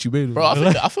it, Gucci Mane? Bro,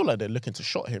 I feel like they're looking to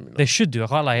shot him. they should do. I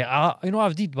can't like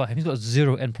I've deep about him. He's got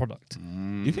zero end product.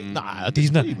 You think? Nah, I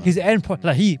He's not. disagree, man. His end product.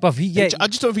 Like I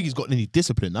just don't think he's got any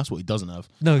discipline. That's what he doesn't have.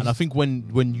 No, and I think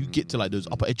when you get to like those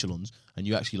upper echelons and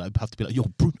you actually like have to be like, yo,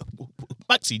 Bruno,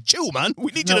 Maxi, chill, man.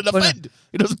 We need you to defend.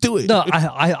 He doesn't do it. No,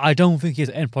 I don't think he has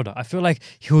an end product. I feel like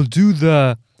he'll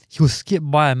skip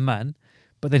by a man,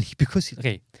 but then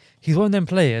he's one of them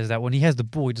players that when he has the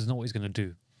ball, he doesn't know what he's gonna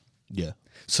do. Yeah,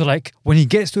 So like when he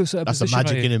gets to a certain that's the position,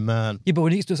 magic in him, man. Yeah, but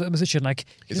when he gets to a certain position, like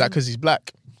Is that because he's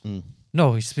black?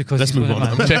 no, it's because Let's he's move one of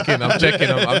on. them, man. I'm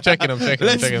checking.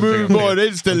 Let's move on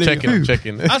instantly. I'm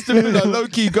checking. Aston Villa low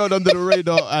key going under the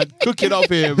radar and cooking up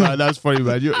here, man. That's funny,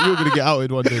 man. You're gonna get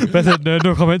outed one day. Better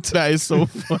no comment. That is so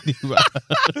funny, man.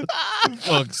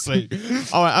 Fuck's sake.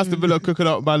 All right, Aston Villa cooking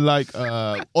up, man, like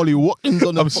Ollie Watkins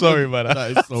on the... I'm sorry, man.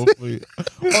 That is so funny.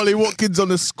 Ollie Watkins on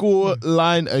the score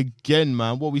line again,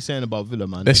 man. What are we saying about Villa,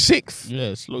 man? They're sixth.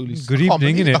 Yeah, slowly. Good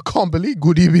evening, innit? I can't believe.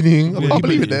 Good evening. I Good can't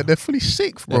believe evening. it. They're fully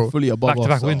sixth, bro. They're fully above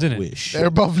Back-to-back us, wins, I innit? wish. They're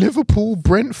above Liverpool,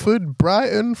 Brentford,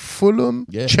 Brighton, Fulham,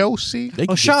 Yeah. Chelsea. They Oh,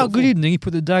 could shout get out! top Good four. evening. He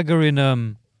put the dagger in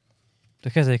the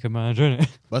caretaker manager, innit?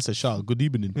 That's a shout. Good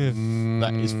evening. Yeah.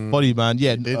 That is funny, man.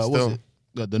 Yeah, It's what's still- it?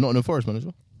 The Nottingham Forest man as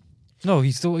well. No,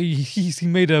 he still he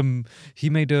made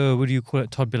what do you call it?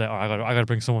 Todd be like, oh, I gotta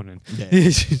bring someone in. Yeah,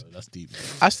 that's deep.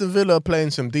 Aston Villa are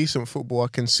playing some decent football. I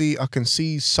can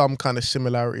see some kind of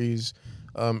similarities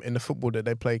in the football that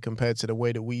they play compared to the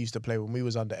way that we used to play when we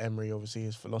was under Emery. Obviously,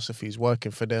 his philosophy is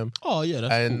working for them. Oh yeah,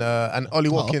 that's And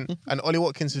cool. and Ollie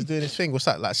Watkins is doing his thing. What's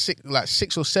that, like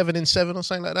 6 or 7 in 7 or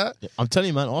something like that? Yeah, I'm telling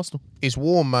you, man, Arsenal. It's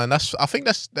warm, man. I think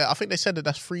they said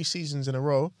that's 3 seasons in a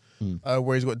row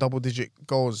where he's got double-digit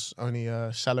goals. Only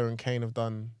Salah and Kane have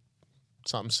done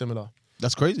something similar.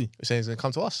 That's crazy. He's saying he's gonna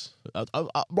come to us. Bro,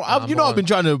 I'm you know, not I've been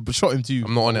trying to shot him to you.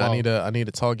 I'm not on it. Wow. I need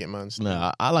a target, man.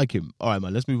 Nah, I like him. All right,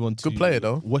 man. Let's move on to Good player,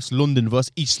 though. West London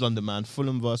versus East London, man.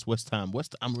 Fulham versus West Ham.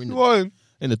 West Ham are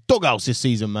in the doghouse this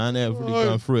season, man. They're really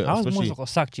going through it. I was Especially, not got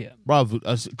sacked yet.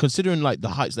 bruv, considering like the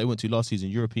heights they went to last season,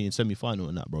 European semi-final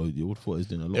and that, bro, you would have thought it was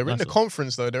doing a lot. They're in the nicer.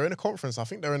 conference though. They're in the conference. I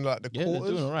think they're in like the Yeah, they're quarters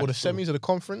doing all right or the still. semis of the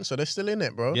conference, so they're still in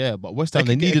it, bro. Yeah, but West Ham, They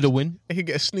they could get needed a win. They could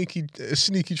get a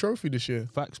sneaky trophy this year.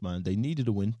 Facts, man. They needed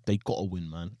a win. They got a win,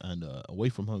 man. And away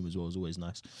from home as well is always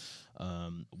nice.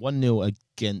 1-0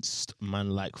 against man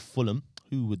like Fulham.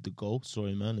 Who with the goal?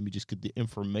 Sorry, man. Let me just get the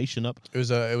information up. It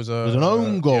was an It was an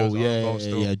own goal. goal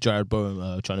still. Yeah. Jared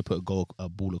Bowen trying to put a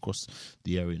ball across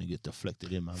the area and it get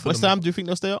deflected in, man. Fulham- West Ham, do you think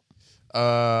they'll stay up?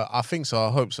 I think so.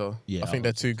 I hope so. Yeah, I think I they're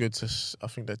hope too good to. I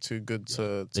think they're too good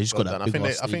to. They just go got that down. big I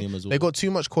ass think stadium as well. they got too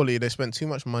much quality. They spent too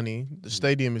much money. The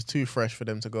stadium is too fresh for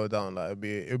them to go down. Like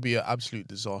it'd be an absolute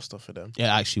disaster for them.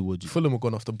 Yeah, actually would. Fulham have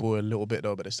gone off the board a little bit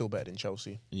though, but they're still better than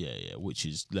Chelsea. Yeah, which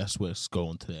is, let's go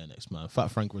on to their next, man.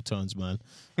 Fat Frank returns, man.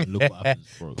 And look what happens,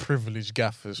 bro. Privileged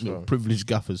gaffers, Little bro. privileged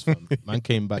gaffers, fam. Man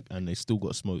came back and they still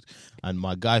got smoked. And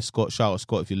my guy Scott, shout out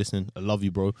Scott if you're listening, I love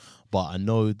you, bro. But I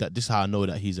know that this is how I know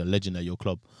that he's a legend at your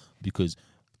club, because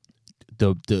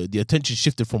the attention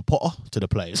shifted from Potter to the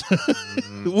players,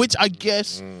 which I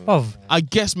guess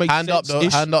makes Hand up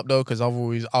sense. though, because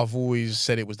I've always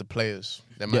said it was the players.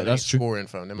 Them man that's ain't true. scoring,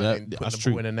 fam. Them Yeah, man ain't putting that's the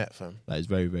true. ball in the net, fam. That is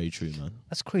very, very true, man.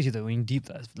 That's crazy though. When deep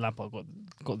that Lampard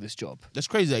got this job. That's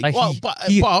crazy. Like Well,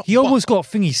 he but almost got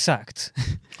thingy sacked.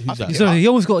 who's that? So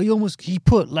he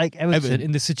put like Everton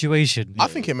in this situation. I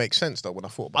think it makes sense though when I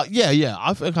thought about it. Yeah.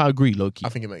 I think I agree, Loki. I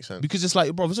think it makes sense. Because it's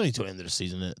like, bro, it's only till the end of the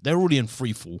season. Innit? They're already in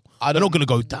free fall. I They're don't- not gonna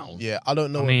go down. Yeah, I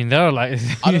don't know. I mean, they're like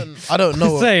I don't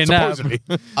know. saying that. Supposedly.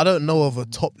 I don't know of a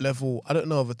top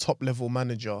level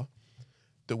manager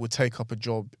that would take up a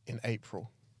job in April.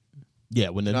 Yeah,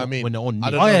 when they're You know what I not, mean? when they're on. I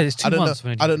knee. don't Oh, know. yeah, it's 2 I don't months know.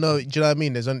 when I don't know. Do you know what I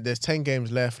mean? There's 10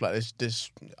 games left. Like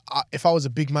if I was a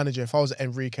big manager, if I was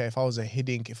Enrique, if I was a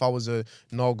Hiddink, if I was a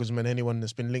Nagelsmann, anyone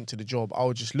that's been linked to the job, I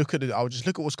would just look at it. I would just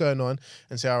look at what's going on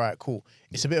and say, all right, cool.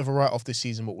 It's a bit of a write off this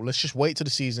season, but let's just wait till the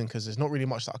season because there's not really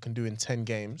much that I can do in 10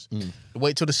 games.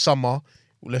 Wait till the summer.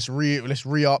 Let's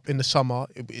re up in the summer.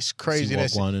 It's crazy.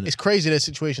 what's going on, innit? It's crazy their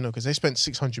situation though because they spent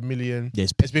 600 million. Yeah,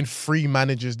 it's There's been 3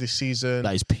 managers this season.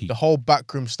 That is peak. The whole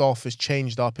backroom staff has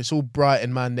changed up. It's all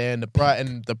Brighton man there, and the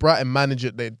Brighton manager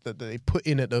that they put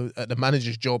in at the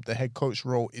manager's job, the head coach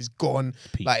role, is gone.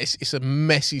 Peak. Like it's a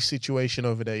messy situation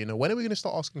over there. You know, when are we going to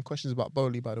start asking questions about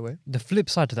Bowley? By the way, the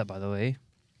flip side to that, by the way.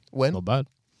 when? Not bad.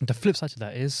 The flip side to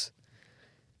that is,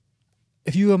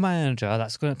 if you're a manager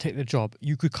that's going to take the job,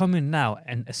 you could come in now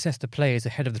and assess the players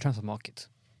ahead of the transfer market.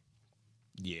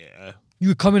 Yeah. You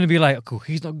would come in and be like, cool,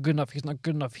 he's not good enough, he's not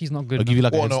good enough, he's not good I'll give you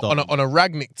enough. like a head start. on a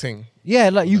Ragnick thing. Yeah,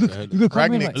 like you could come in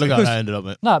Ragnick. like, Look how because, that ended up,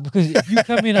 mate. nah, because you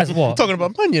come in as what? Talking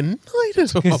about Man United.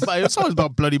 It's always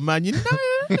about bloody Man United.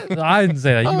 No, I didn't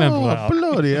say that. You remember that.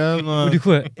 Bloody hell, What do man. you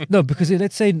call it? No, because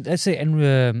let's say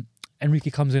Enrique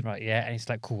comes in, right? Yeah, and he's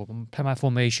like, cool, I'm gonna play my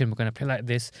formation. We're gonna play like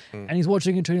this, and he's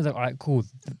watching and training. He's like, all right, cool.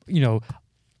 You know,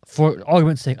 for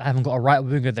argument's sake, I haven't got a right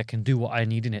winger that can do what I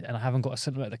need in it, and I haven't got a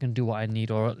centre back that can do what I need,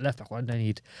 or a left back what I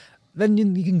need. Then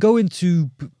you can go into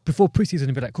before preseason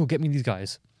and be like, cool, get me these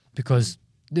guys because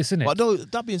this in it. But though,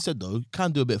 that being said, though, you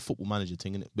can do a bit of football manager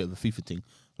thing, innit? A bit of a FIFA thing,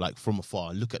 like from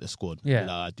afar, and look at the squad. Yeah. Like,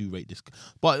 I do rate this.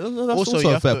 But that's Also, also you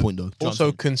a have fair to point, though. Do you know what Also I'm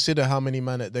saying? consider how many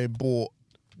man that they bought.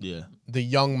 Yeah. The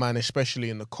young man, especially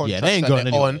in the contracts they ain't that going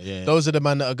they're anywhere, on, yeah. those are the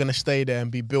men that are going to stay there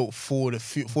and be built for the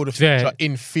future Yeah.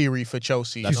 in theory for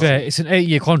Chelsea. To be fair, it's an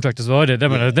 8-year contract as well.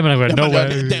 Them are going nowhere.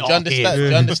 they Do are you understand? here. Do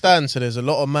you understand? So there's a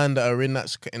lot of men that are in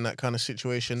that kind of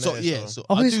situation. So, there, yeah. so. So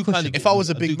Oh, I here's do a question. kind of. If I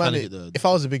was a big manager, if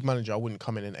I was a big manager, I wouldn't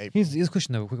come in April. Here's a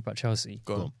question though, quick about Chelsea.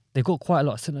 Go on. They've got quite a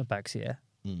lot of centre backs here.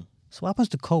 Mm. So what happens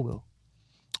to Colwell?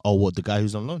 Oh, what, the guy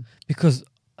who's on loan? Because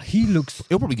he looks.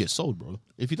 He'll probably get sold, bro.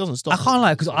 If he doesn't stop. I can't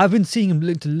lie, because I've been seeing him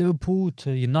linked to Liverpool,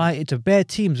 to United, to bare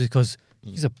teams because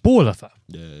he's a baller, fam.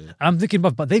 Yeah. And I'm thinking,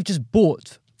 but they've just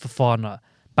bought Fofana,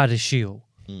 Badiashile.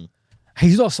 Mm.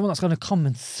 He's not someone that's going to come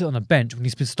and sit on a bench when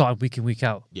he's been starting week in, week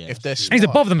out. Yeah. If they're And he's smart,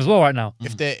 above them as well right now.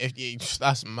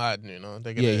 that's mad, you know.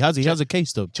 They're gonna, Yeah, he has a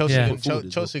case, though. Chelsea, Yeah.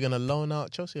 Chelsea going to loan out.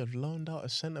 Chelsea have loaned out a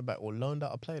centre back or loaned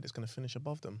out a player that's going to finish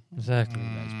above them. Exactly.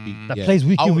 That Yeah. plays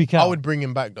week in, week out. I would bring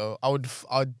him back though. I'd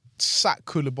sack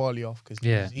Koulibaly off because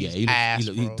Yeah. he's he ass,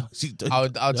 bro.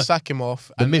 I'd sack him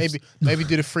off and myths. maybe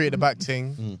do the three at the back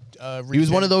thing. He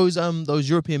was one of those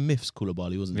European myths,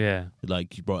 Koulibaly, wasn't he? Yeah.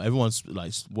 Like, bro, everyone's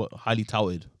like highly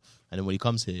touted, and then when he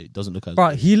comes here, it doesn't look as.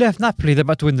 Right, he left Napoli, they're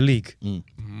about to win the league.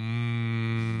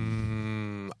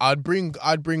 I'd bring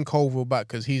Colville back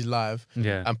because he's live.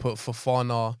 Yeah. And put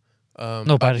Fofana.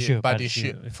 No, Badiashile.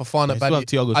 Fofana, still have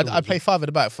Thiago Silva I'd play five at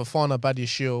the back. Fofana,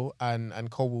 Badiashile, and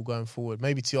Colville going forward.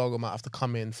 Maybe Thiago might have to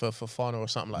come in for Fofana or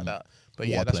something like that. But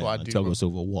yeah, that's what I'd do. Thiago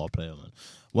Silva, what a player, man.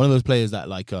 One of those players that,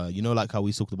 like, like how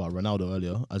we talked about Ronaldo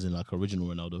earlier, as in like original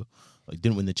Ronaldo, like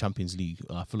didn't win the Champions League.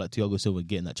 I feel like Thiago Silva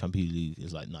getting that Champions League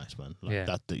is like nice, man. Like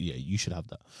Yeah. You should have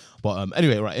that. But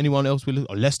anyway, right? Anyone else?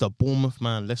 Leicester, Bournemouth,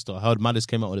 man. Leicester. I heard Maddis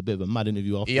came out with a bit of a mad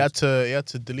interview after. He had to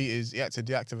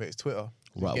deactivate his Twitter.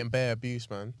 He was Right. getting bare abuse,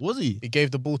 man. Was he? He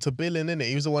gave the ball to Billing, innit?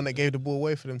 He was the one that gave the ball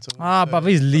away for them to. But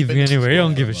he's leaving anyway. He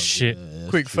don't give a shit. Yeah,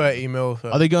 Quick 30 mil.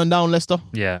 Are they going down, Leicester?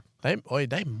 Yeah. They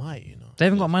might, you know. They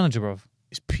haven't got a manager, bro.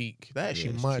 It's peak. They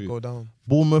actually it's might true. go down.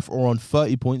 Bournemouth are on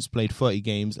 30 points, played 30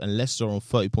 games, and Leicester on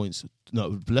 30 points.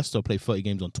 No, Leicester played 30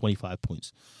 games on 25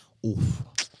 points. Oof.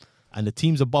 And the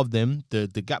teams above them, the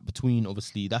gap between,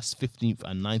 obviously, that's 15th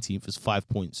and 19th is 5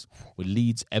 points, with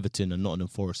Leeds, Everton, and Nottingham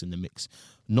Forest in the mix.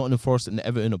 Nottingham Forest and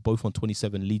Everton are both on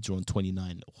 27. Leeds are on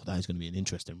 29. Oh, that is going to be an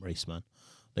interesting race, man.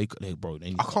 They need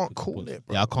I can't call it,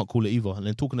 bro. Yeah, I can't call it either. And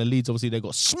then talking to Leeds, obviously, they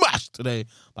got smashed today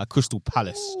by Crystal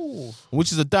Palace,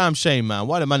 which is a damn shame, man.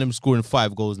 Why the man them scoring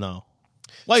 5 goals now?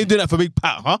 Why you do that for Big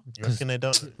Pat, huh? You reckon they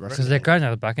don't? Because they're crying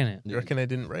out the back, innit? You reckon they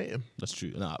didn't rate him? That's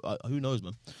true. Nah, who knows,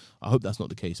 man? I hope that's not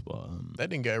the case, but They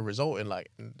didn't get a result in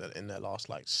their last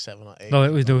 7 or 8.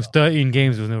 No, there was 13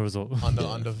 games with no result.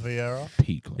 under Vieira.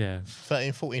 peak. Man. Yeah.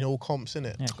 13, 14 all comps,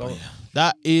 innit? Yeah. Go.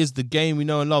 That is the game we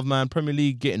know and love, man. Premier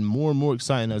League getting more and more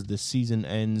exciting as the season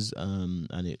ends,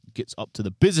 and it gets up to the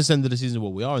business end of the season.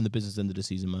 Well, we are in the business end of the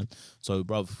season, man. So,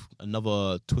 bruv,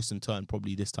 another twist and turn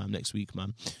probably this time next week,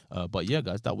 man. But yeah,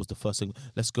 guys, that was the first thing.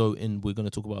 Let's go in. We're going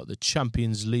to talk about the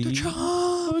Champions League.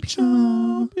 The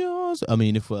champions. I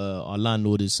mean, if our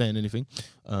landlord is saying anything,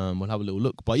 we'll have a little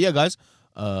look. But yeah, guys,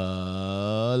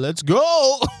 let's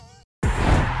go.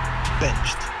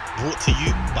 Benched. Brought to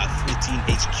you by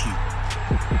 14HQ.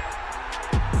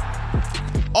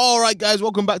 All right, guys,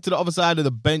 welcome back to the other side of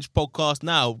the bench podcast.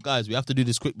 Now, guys, we have to do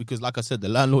this quick because, like I said, the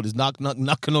landlord is knocking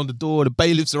on the door. The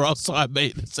bailiffs are outside,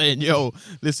 mate. They're saying, yo,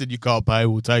 listen, you can't pay,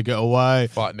 we'll take it away.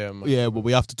 Fuck them, man. Yeah, but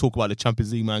we have to talk about the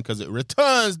Champions League, man, because it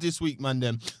returns this week, man,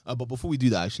 then. But before we do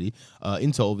that, actually,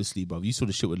 Inter, obviously, bro, you saw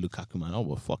the shit with Lukaku, man. I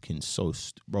was fucking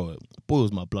bro, it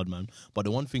boils my blood, man. But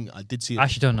the one thing I did see I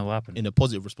actually don't know what happened. in a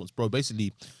positive response, bro,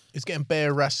 basically, It's getting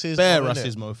bare racism. bare innit?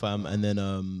 racismo, fam. And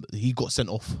then he got sent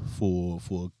off for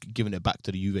giving it back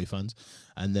to the Juve fans.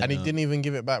 And then And he didn't even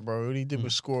give it back, bro. All he did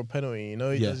was score a penalty. You know,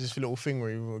 he Yeah. does this little thing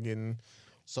where he fucking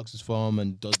sucks his farm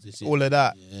and does this. all of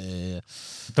that. Yeah.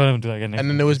 Don't even do that again. And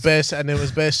then there was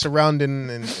bear surrounding,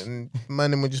 and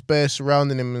man, them were just bear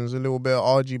surrounding him, and there was a little bit of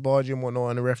argy-bargy and whatnot,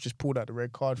 and the ref just pulled out the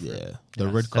red card for him. Yeah, the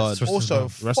red card. that's Also,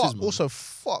 Racism.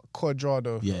 fuck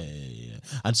Cuadrado. Yeah.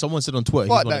 And someone said on Twitter,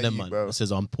 Fuck he's one of that them, you, man. bro. That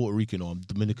says, I'm Puerto Rican or I'm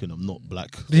Dominican, I'm not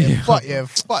black. Fuck them.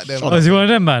 Oh, is he one of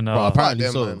them, man? Bro, Oh. apparently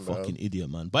them, so. man, bro. Fucking idiot,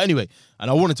 man. But anyway, and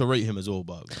I wanted to rate him as well,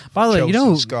 but By the way, you know,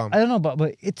 Chelsea scum. I don't know,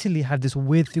 but Italy had this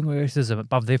weird thing with racism,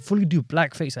 but they fully do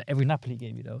blackface at every Napoli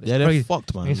game, you know. It's yeah, they're crazy.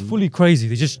 fucked, man. It's fully crazy.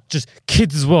 They just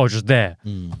kids as well, just there.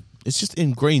 It's just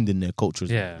ingrained in their culture.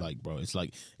 Yeah. Like, bro, it's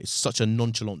such a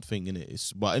nonchalant thing,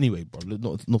 innit? But anyway, bro,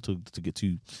 not to get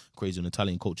too crazy on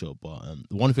Italian culture, but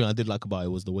the one thing I did like about it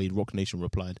was the way Rock Nation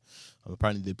replied.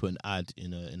 Apparently, they put an ad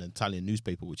in an Italian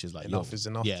newspaper, which is like, Enough is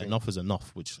enough Yeah, thing. enough is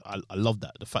enough, which I love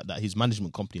that. The fact that his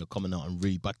management company are coming out and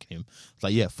really backing him. It's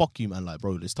like, yeah, fuck you, man. Like,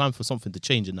 bro, it's time for something to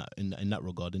change in that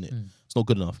regard, innit? It's not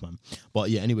good enough, man. But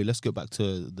yeah, anyway, let's go back to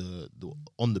the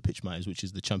on the pitch matters, which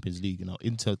is the Champions League. Now,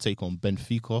 Inter take on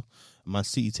Benfica, Man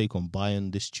City take on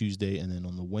Bayern this Tuesday, and then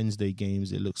on the Wednesday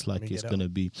games, it looks like it's going to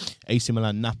be AC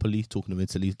Milan, Napoli, talking of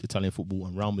Italy, Italian football,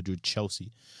 and Real Madrid,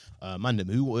 Chelsea.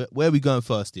 Mandem, where are we going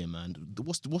first here, man?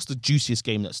 What's the juiciest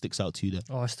game that sticks out to you there?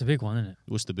 Oh, it's the big one, isn't it?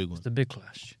 What's the big one? It's the big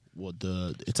clash. What,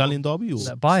 the Italian derby or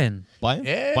Like Bayern. Bayern?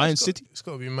 Yeah, Bayern it's City? It's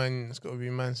got to be Man. It's got to be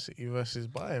Man City versus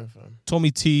Bayern, fam.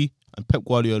 Tommy T and Pep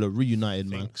Guardiola reunited, I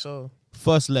man. think so.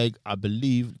 First leg, I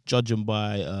believe, judging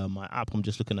by my app I'm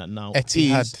just looking at now,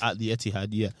 Etihad. is at the Etihad,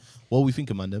 yeah. What are we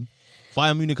thinking, man, them?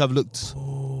 Bayern Munich have looked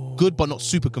good, but not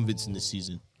super convincing this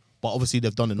season. But obviously,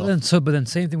 they've done enough. But then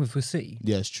same thing with City.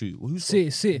 Yeah, it's true. Well, who's City,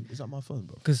 got- City. Is that my phone,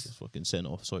 bro? 'Cause- It's fucking setting it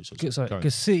off. Sorry. Sorry, Carry on.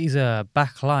 because City's a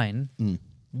back line. Mm.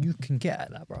 You can get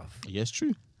at that, bruv. Yeah, it's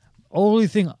true. Only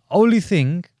thing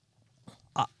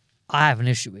I have an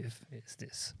issue with is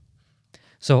this.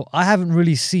 So I haven't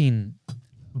really seen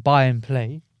Bayern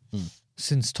play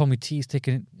since Tommy T's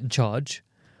taken in charge.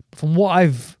 But from what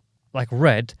I've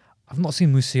read, I've not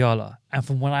seen Musiala. And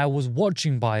from when I was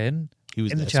watching Bayern He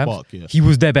was in the their champs, spark, yeah. he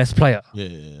was their best player.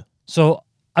 Yeah. So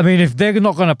I mean, if they're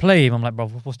not gonna play him, I'm like, bro,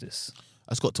 what's this?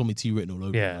 That's got Tommy T written all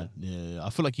over Yeah. it, man. Yeah. I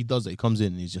feel like he does it. He comes in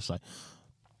and he's just like,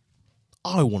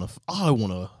 I wanna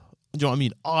do you know what I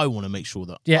mean? I wanna make sure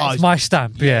that Yeah, it's my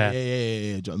stamp. Yeah,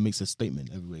 Yeah. It makes a statement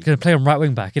everywhere. gonna play him right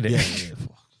wing back, innit? Yeah.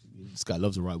 Fuck. This guy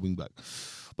loves a right wing back.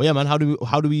 But yeah, man, how do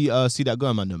we see that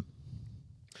going, man? Them?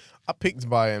 I picked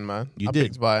Bayern, man. You I did?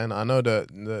 picked Bayern. I know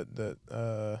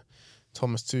that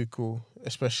Thomas Tuchel,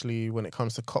 especially when it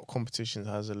comes to cup competitions,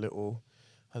 has a little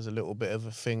bit of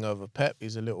a thing over Pep.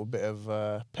 He's a little bit of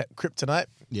Pep kryptonite.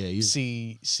 Yeah, he's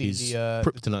See he's the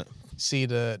kryptonite. see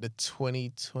the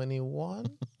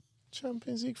 2021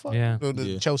 Champions League final. Yeah. Or the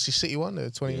Yeah. Chelsea City one.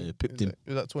 The 20 Yeah, picked him.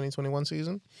 was that 2021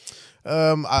 season.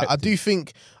 I do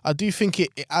think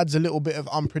it adds a little bit of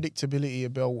unpredictability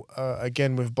about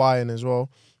again with Bayern as well.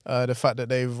 The fact that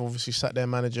they've obviously sat their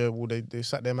manager, they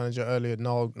sat their manager earlier,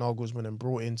 Nagelsmann, and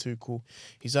brought in Tuchel.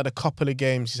 He's had a couple of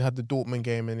games. He's had the Dortmund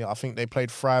game, and I think they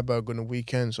played Freiburg on the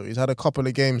weekend. So he's had a couple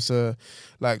of games to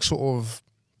sort of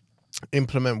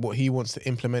implement what he wants to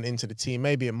implement into the team.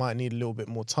 Maybe it might need a little bit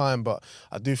more time, but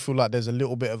I do feel like there's a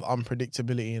little bit of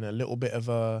unpredictability and a little bit of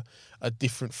a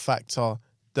different factor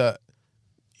that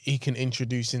he can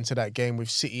introduce into that game with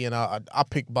City. And I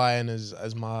pick Bayern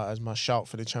as my shout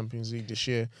for the Champions League this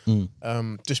year,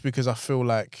 just because I feel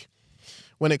like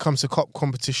when it comes to cup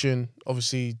competition,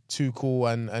 obviously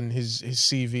Tuchel and his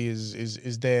CV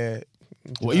is there.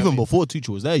 Well, even before Tuchel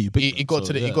was there, you picked He got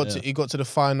to the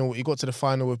final. He got to the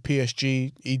final with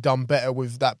PSG. He done better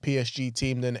with that PSG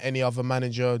team than any other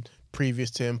manager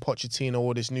previous to him. Pochettino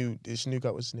or this new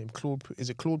guy, what's his name? Claude? Is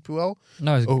it Claude Puel?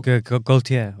 No, it's Oh.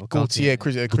 Gaultier.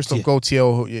 Christophe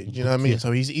Gaultier. You know what I mean?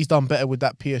 So he's done better with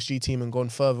that PSG team and gone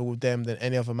further with them than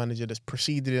any other manager that's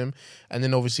preceded him. And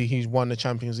then obviously he's won the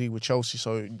Champions League with Chelsea.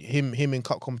 So him in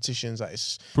cup competitions,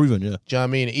 it's proven, yeah. do you know what I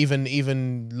mean?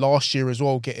 Even last year as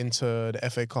well, getting to the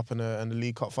FA Cup and the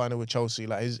League Cup final with Chelsea,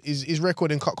 like his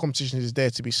record in cup competitions is there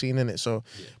to be seen in it. So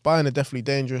Bayern are definitely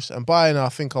dangerous, and Bayern I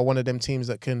think are one of them teams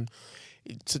that can.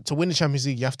 To win the Champions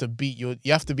League, you have to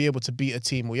be able to beat a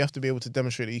team, or you have to be able to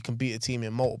demonstrate that you can beat a team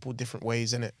in multiple different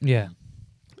ways, innit? Yeah.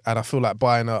 And I feel like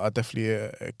Bayern are definitely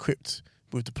equipped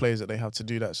with the players that they have to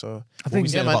do that. So I think What we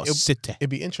said about City.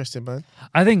 it'd be interesting, man.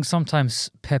 I think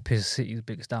sometimes Pep is City's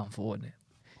biggest downfall, isn't it?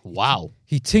 Wow.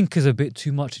 He tinkers a bit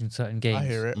too much in certain games. I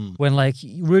hear it. When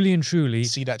really and truly,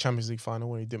 See that Champions League final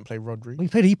when he didn't play Rodri. he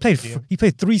played DM. he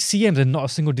played 3 CMs and not a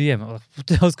single DM. I was like, what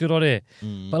the hell's going on here?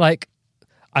 But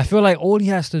I feel like all he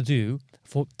has to do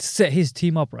for to set his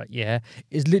team up right,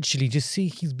 is literally just see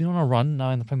he's been on a run now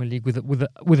in the Premier League with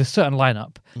a certain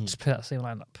lineup. Just play that same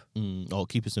lineup. Oh,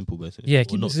 keep it simple, basically. Yeah,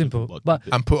 keep it simple. But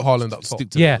And put Haaland up top.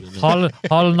 stick to yeah, that,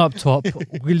 Haaland up top,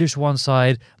 Grealish one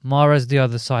side, Mahrez the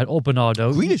other side, or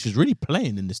Bernardo. Grealish is really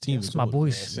playing in this team. That's as my well.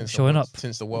 boys Since showing up.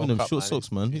 Since the One World of them Cup, short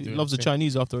socks, man. He's He doing loves the his thing.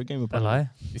 Chinese after a game. A apparently. lie.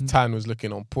 His tan was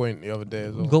looking on point the other day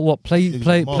as well. You got what? Play He's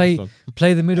a mark,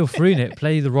 play the middle three in it.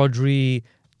 Play the Rodri,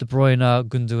 De Bruyne,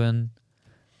 Gundogan.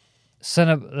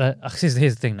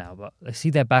 Here's the thing now, but I see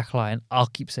their back line. I'll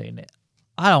keep saying it.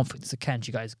 I don't think this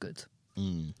Akanji guy is good.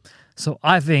 So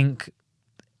I think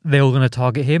they're all going to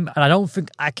target him, and I don't think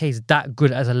Ake is that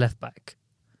good as a left back.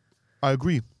 I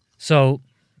agree. So,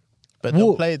 But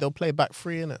Well- they'll play back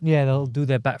three, innit? yeah, they'll do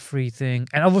their back three thing,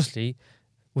 and obviously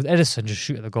with Edison just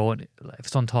shooting the goal, and like, if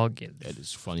it's on target, Yeah,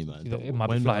 it's funny, man. You know, it might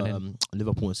be When flying in.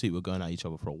 Liverpool and City were going at each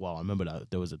other for a while, I remember that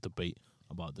there was a debate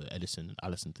about the Edison and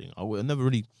Alisson thing. I never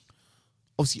really.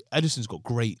 Obviously, Edison's got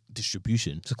great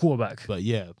distribution, it's a quarterback. but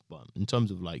in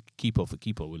terms of like keeper for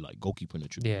keeper with like goalkeeper and Yeah,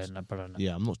 attributes, no, brother, no.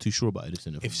 yeah, I'm not too sure about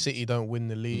Edison. If City don't win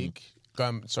the league,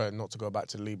 sorry, not to go back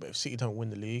to the league, but if City don't win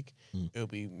the league, it'll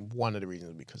be one of the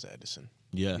reasons because of Edison.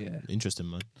 Yeah, interesting,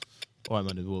 man. All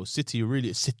right, man. Well, City they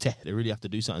really have to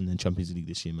do something in Champions League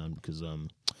this year, man, because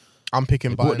I'm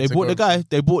picking Bayern. they to bought go the guy.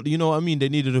 They bought, you know what I mean. They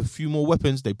needed a few more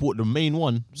weapons. They bought the main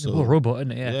one. It's So a robot,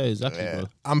 isn't it? yeah, Yeah. exactly, Yeah, bro.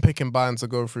 I'm picking Bayern to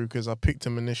go through because I picked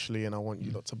him initially, and I want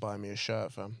you lot to buy me a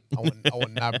shirt, fam. I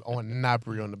want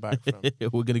Nabry on the back, fam.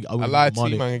 We're gonna. I lied to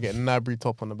you, man. I'm gonna get Nabry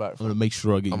top on the back, I'm gonna fam. make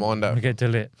sure I get. I'm you. on I'm that. gonna get to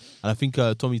lit. And I think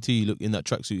Tommy T look in that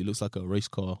tracksuit. He looks like a race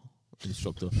car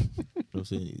instructor. You know what I'm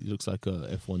saying? He looks like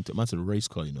a F1. Man said a race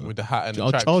car, you know. With the hat and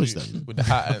How the childish tracksuit. that is. With the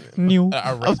hat and New.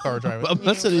 a race car driver.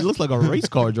 Man said he looks like a race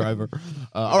car driver.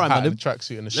 All right, Hat man. and the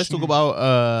tracksuit and the Let's shoes. talk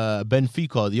about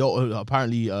Benfica.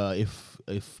 Apparently,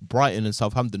 if Brighton and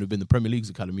Southampton have been the Premier League's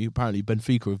academy, apparently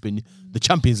Benfica have been the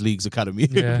Champions League's academy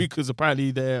Yeah. because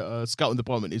apparently their scouting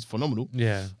department is phenomenal.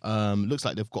 Yeah. Looks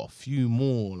like they've got a few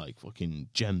more like fucking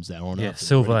gems there on Yeah. earth.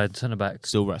 Silver at centre back.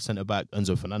 Silver at centre back.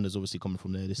 Enzo Fernandez obviously coming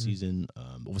from there this season.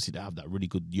 Obviously they have that really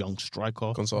good young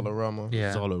striker, Gonzalo Ramos.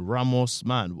 Yeah. Gonzalo Ramos.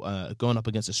 Man, going up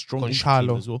against a strong Inter Gonzalo.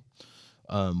 team as well.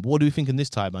 What do we think in this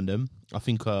time, and I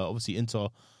think obviously Inter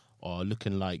are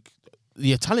looking like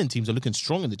the Italian teams are looking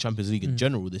strong in the Champions League in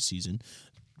general this season.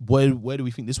 Where do we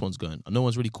think this one's going? No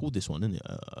one's really called this one, isn't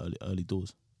it? Early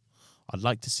doors. I'd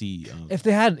like to see. If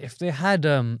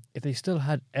they still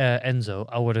had Enzo,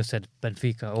 I would have said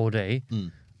Benfica all day.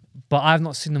 But I've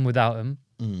not seen them without him.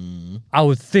 I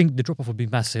would think the drop off would be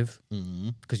massive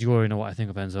because you already know what I think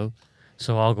of Enzo.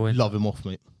 So I'll go in. Love him off,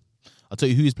 mate. I'll tell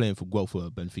you who is playing for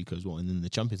Benfica as well, and in the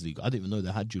Champions League. I didn't even know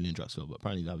they had Julian Draxler, but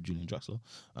apparently they have Julian Draxler.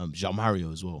 Jean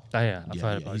Mario as well. Oh, yeah, I've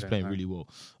heard about he's Jean playing Mario. really well.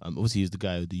 Obviously, he's the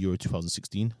guy of the Euro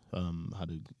 2016.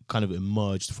 Kind of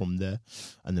emerged from there,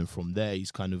 and then from there,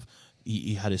 he's kind of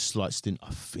he had a slight stint.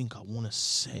 I think I want to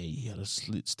say he had a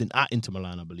stint at Inter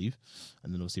Milan, I believe,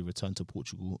 and then obviously returned to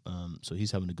Portugal. So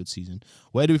he's having a good season.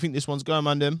 Where do we think this one's going,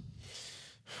 man? Them?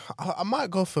 I might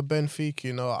go for Benfica.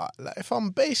 You know, like if I'm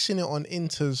basing it on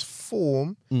Inter's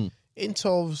form, Inter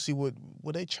obviously were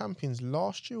they champions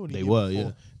last year? Or the They year were, before?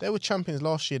 yeah. They were champions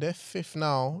last year. They're fifth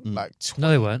now. Like No,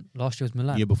 they weren't. Last year was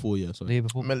Milan. Year before, yeah. The Sorry. year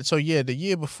before. so yeah, the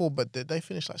year before, but they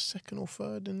finished like second or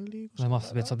third in the league. or There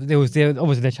must have something been like something. They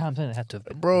obviously they're champions. They had to have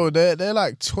been. that. Bro, they're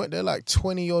like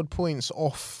 20 odd points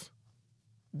off.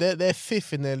 They're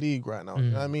fifth in their league right now. You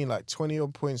know what I mean? Like 20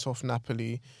 odd points off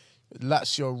Napoli.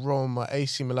 Lazio, Roma,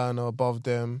 AC Milan are above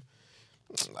them.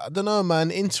 I don't know,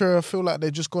 man. Inter, I feel like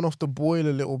they've just gone off the boil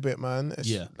a little bit, man.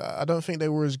 I don't think they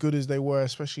were as good as they were,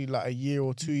 especially like a year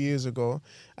or 2 years ago.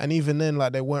 And even then,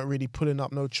 like they weren't really pulling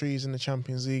up no trees in the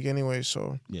Champions League anyway.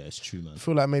 So Yeah, it's true, man. I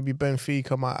feel like maybe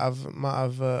Benfica might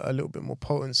have a little bit more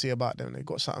potency about them. They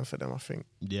got something for them, I think.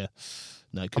 Yeah.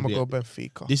 No, it could I'm be gonna go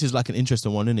Benfica. This is like an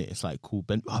interesting one, isn't it? It's like cool.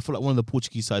 I feel like one of the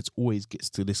Portuguese sides always gets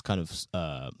to this kind of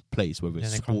place, whether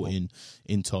it's they crumble. Sporting,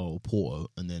 Inter, or Porto,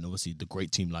 and then obviously the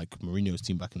great team like Mourinho's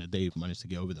team back in the day managed to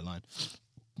get over the line.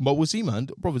 But we'll see, man.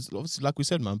 Brothers, obviously, like we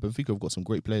said, man, Benfica have got some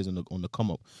great players on the come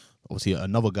up. Obviously,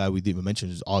 another guy we didn't even mention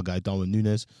is our guy, Darwin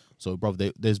Núñez. So,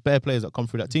 brother, there's bare players that come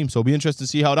through that team. So, it'll be interesting to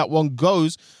see how that one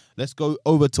goes. Let's go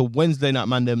over to Wednesday night,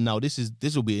 man. Now, this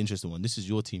will be an interesting one. This is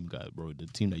your team, guy, bro. The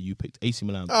team that you picked, AC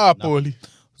Milan.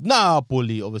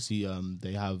 Napoli. Obviously,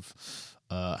 they have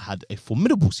had a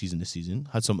formidable season this season.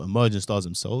 Had some emerging stars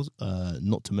themselves.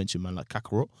 Not to mention, man, like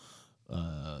Kakarot.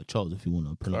 Charles, if you want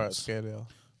to pronounce.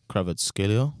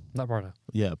 Kvaratskhelia. That brother.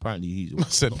 Yeah, apparently he's. I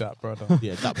said that, brother.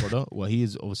 Yeah, that brother. Well, he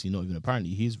is obviously not even.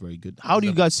 Apparently, he is very good. How do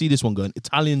you guys see this one going?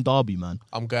 Italian derby, man.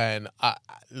 I'm going.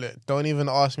 Look, don't even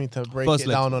ask me to break First it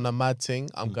leg. down on a mad thing.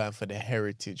 I'm going for the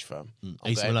heritage, fam.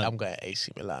 AC Milan. I'm going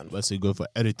AC Milan. Let's say go for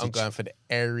heritage. I'm going for the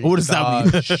heritage. What does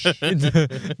that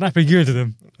mean? Napoli giving to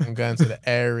them. I'm going to the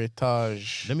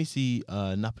heritage. Let me see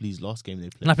Napoli's last game they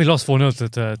played. Napoli lost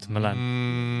 4-0 to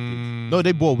Milan. No,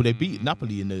 they beat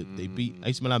Napoli they beat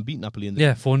AC Milan beat Napoli in the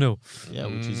Yeah, 4-0. yeah,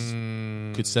 which is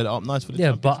could set it up nice for the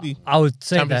Yeah, Champions but League. I would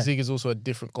say Champions that League is also a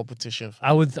different competition.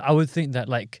 I would think that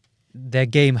like their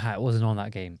game hat wasn't on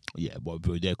that game. Yeah, bro,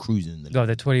 they're cruising in the Go,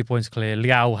 they're 20 points clear.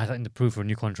 Liao has something to prove for a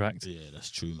new contract. Yeah,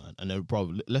 that's true, man. And then,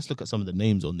 bro, let's look at some of the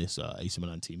names on this AC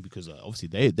Milan team because obviously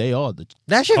they are the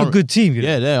They actually have a current- good team. You know?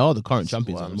 yeah, they are the current That's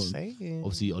champions what at the I'm moment. saying.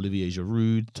 Obviously, Olivier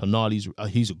Giroud, Tonali's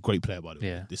he's a great player by the way.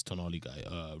 Yeah. This Tonali guy,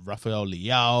 Rafael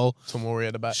Leao, Tomori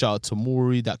at the back. shout out to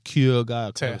Mori, that Cure guy,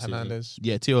 I Theo can't say his name. Hernandez.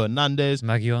 Yeah, Theo Hernandez.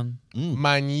 Magion.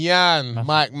 Manyan.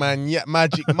 Mike Manyan.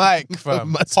 Magic Mike,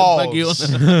 fam. Massive Pause.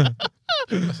 Magion.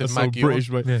 I said That's so Magion. British,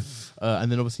 right? Yeah.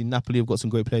 And then obviously Napoli have got some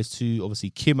great players too. Obviously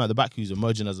Kim at the back, who's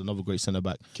emerging as another great centre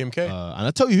back. Kim K. And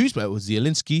I tell you who's better was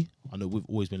Zielinski. I know we've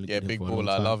always been Yeah, linking him big for a long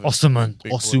ball. I time. love it. Osimhen.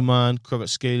 Big baller. Osuman,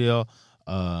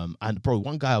 Kvaratskhelia, and bro,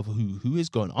 one guy who is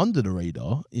going under the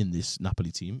radar in this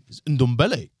Napoli team is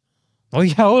Ndombele. Oh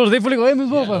yeah, they fully got him as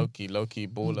well, fam. Low key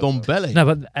baller. fam. Ndombele. No,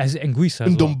 but as Nguisa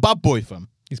as well. Ndombaboy, fam.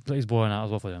 He's balling out as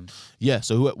well for them. Yeah,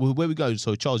 so where we go?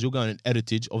 So Charles, you're going in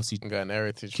heritage. Obviously, I'm going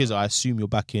heritage. Kiz, I assume you're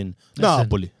back in Listen.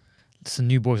 Napoli. It's the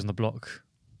new boys on the block.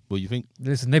 What do you think?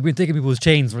 Listen, they've been taking people's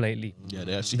chains lately. Yeah,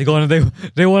 they actually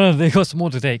They got some more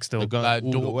to take still. they're going Like,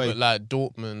 all the way.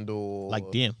 Dortmund or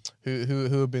Like damn. who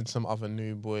have been some other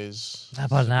new boys? Nah,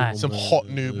 but nah, Some hot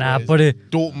new nah, boys. but it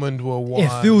Dortmund were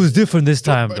one. feels different this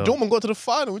time though. Dortmund got to the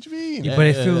final. What do you mean? Yeah. But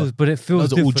it feels That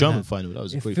was an all different. German now. final. That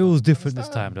was a It great. feels different this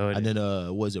time though. And then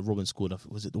what is it? Robin scored.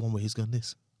 Was it the one where he's gone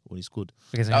this? When he scored?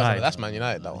 Against That was- United. that's Man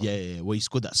United. That one. Yeah, where he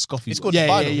scored that scuff. He scored yeah, the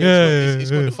final. Yeah. He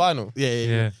scored the final.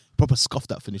 Yeah. Proper scuff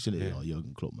that finish, innit? Yeah. Oh,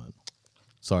 Jurgen Klopp, man.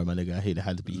 Sorry, my nigga. I hate it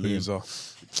had to be him. Loser.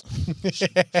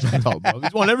 Shut up, bro.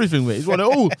 He's won everything, mate. He's won it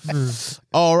all.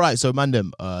 All right, so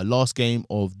man, last game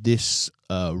of this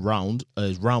round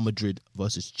is Real Madrid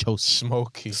versus Chelsea.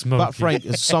 Smoky. But Frank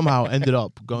has somehow ended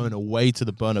up going away to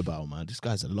the Bernabeu, man. This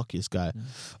guy's the luckiest guy.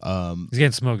 He's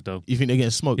getting smoked though. You think they're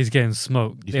getting smoked? He's getting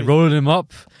smoked. You They're think? rolling him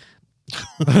up.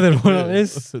 They're rolling up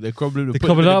this. They're crumbling. They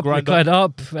cover it up. They cut it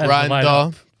up. and line Grinder.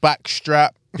 up. Backstrap.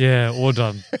 Yeah, all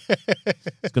done.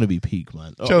 It's gonna be peak,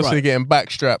 man. All Chelsea right. getting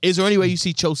backstrap. Is there any way you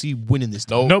see Chelsea winning this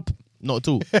time? Nope. Not at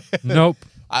all. Nope.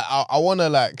 I want to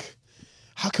like.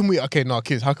 How can we? Okay, no,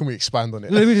 kids. How can we expand on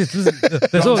it? Let me just,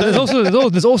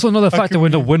 there's also another factor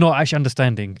we're not actually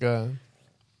understanding. Go.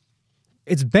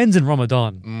 It's Benz in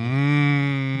Ramadan.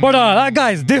 But that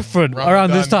guy is different Ramadan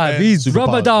around this time. Benz. He's Super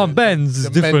Ramadan power, Benz is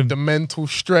different. The mental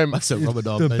strength. That's a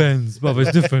Ramadan. The man. Benz, brother,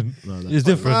 it's different. It's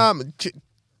different.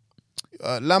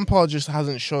 Lampard just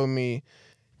hasn't shown me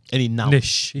Any now?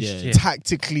 Niche. Yeah. Yeah.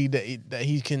 tactically that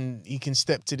he can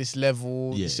step to this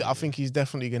level. Yeah. I think he's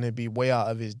definitely going to be way out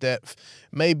of his depth.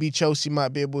 Maybe Chelsea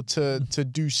might be able to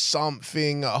do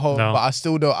something at home, No. but I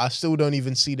still don't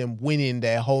even see them winning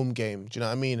their home game. Do you know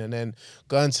what I mean? And then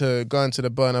going to the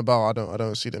Bernabeu, I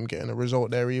don't see them getting a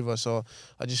result there either. So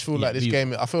I just feel like this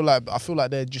game. I feel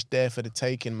like they're just there for the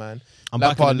taking, man. I'm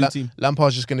back in the new team.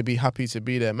 Lampard's just going to be happy to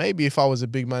be there. Maybe if I was a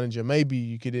big manager, maybe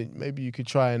you could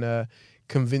try and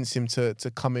convince him to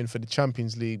come in for the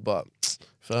Champions League, but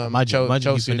Imagine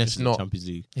Chelsea he are finishes just the not. Champions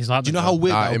League. He's not. Do you know how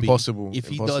weird that would Impossible. be? If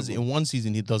he does in one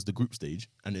season, he does the group stage,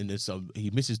 and in this, he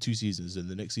misses 2 seasons, and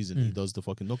the next season he does the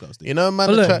fucking knockout stage. You know, man.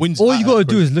 But look, wins all that, you got to that's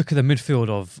do crazy. is look at the midfield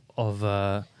of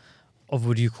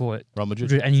what do you call it? Real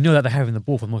Madrid. And you know that they're having the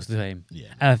ball for most of the time. Yeah.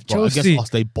 And if Bro, Chelsea against us,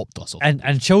 they bopped us off.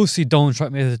 and Chelsea don't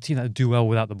strike me as a team that do well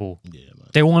without the ball. Yeah, man.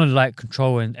 They want to like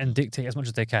control and dictate as much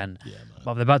as they can. Yeah, man.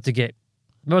 But they're about to get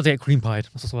cream pied.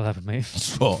 That's what happened, mate.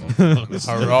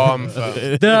 Haram,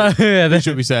 fam. yeah, They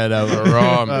should be saying that.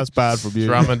 Haram. That's bad from you. It's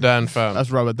Ramadan, fam.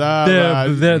 That's Ramadan.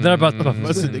 man. they're about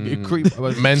Listen, they get creep.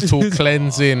 Mental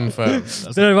cleansing, fam.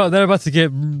 they're about to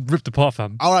get ripped apart,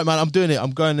 fam. All right, man. I'm doing it.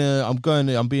 I'm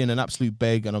being an absolute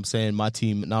beg, and I'm saying my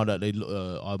team now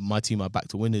that my team are back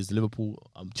to win is Liverpool.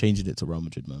 I'm changing it to Real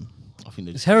Madrid, man. I think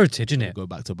they It's just heritage, isn't it? go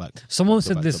back to back. Someone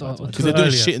said this because they're doing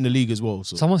shit in the league as well.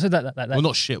 So Someone said that well,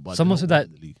 not shit, but someone they're said not that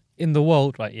in the league. in the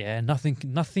world, right? Yeah, nothing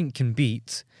can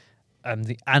beat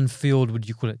the Anfield, would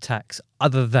you call it, tax,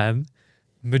 other than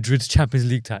Madrid's Champions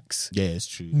League tax. Yeah, it's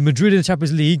true. Madrid in the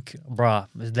Champions League, bruh,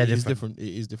 they're It is different. different.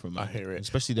 It is different, man. I hear it.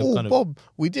 Especially them Oh, kind of. Bob,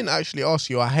 we didn't actually ask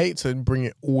you. I hate to bring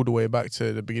it all the way back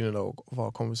to the beginning of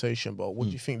our conversation, but what do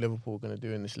you think Liverpool are going to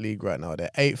do in this league right now? They're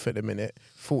 8th at the minute,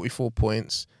 44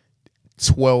 points,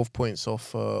 12 points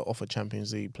off a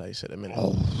Champions League place at the minute.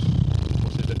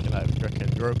 it looking like? You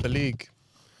reckon Europa League?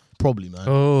 Probably, man.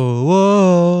 Oh,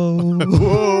 whoa.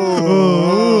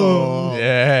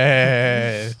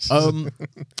 Yes.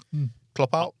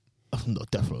 Klopp out? No,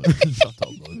 definitely. Shut up,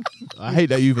 bro. I hate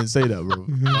that you even say that,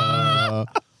 bro.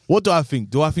 What do I think?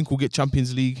 Do I think we'll get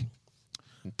Champions League?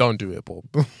 Don't do it, Bob.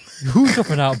 Who's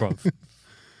dropping out, bro?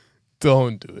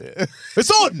 Don't do it.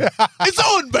 It's on! It's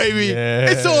on, baby! Yeah.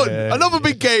 It's on! Another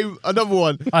big game, another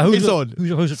one. It's on.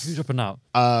 Who's dropping out?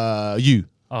 You.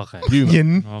 Okay. You, man.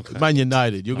 Yin. Okay. Man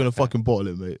United. You're gonna fucking bottle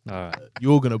it, mate. All right.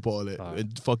 You're gonna bottle it. Alright.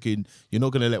 And fucking, you're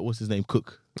not gonna let what's his name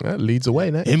cook. That leads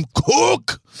away, now. Him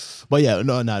cook. But yeah,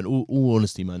 no. In all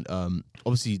honesty, man.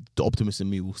 Obviously, the optimist in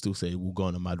me will still say we'll go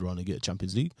on a mad run and get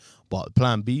Champions League. But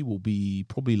Plan B will be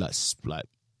probably like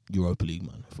Europa League,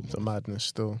 man. It's a madness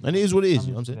still. And it is what it is.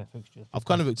 You know what I'm saying? I've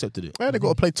kind of accepted it. Yeah, they got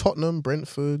to play Tottenham,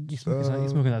 Brentford. He's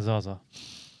smoking that Zaza.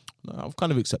 No, I've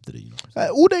kind of accepted it. You know.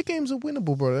 All their games are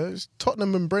winnable, bro.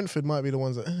 Tottenham and Brentford might be the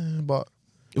ones that, but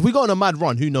If we go on a mad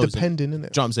run, who knows? depending, innit? Do you know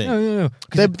what I'm saying? No.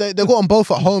 They got them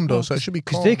both at home though, so it should be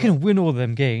Because calm. they can win all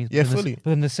them games. Yeah, but in the- fully. But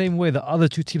in the same way, the other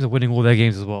two teams are winning all their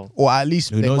games as well. Or at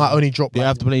least Who they knows? might only drop. They like-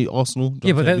 have to play Arsenal.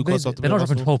 Yeah, but they're Newcastle have to not play dropping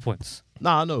Arsenal. 12 points.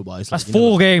 Nah, I know, but it's That's like, you 4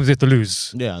 never- games they have to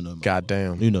lose. Yeah, I know. Man. God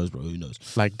damn. Who knows, bro? Who knows?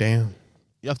 Like damn.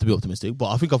 You have to be optimistic,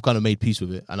 but I think I've kind of made peace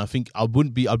with it, and I think I'd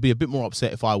be a bit more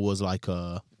upset if I was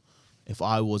a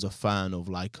fan of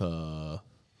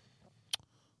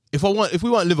if we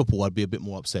weren't Liverpool, I'd be a bit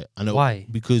more upset. Why?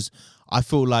 Because I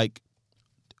feel like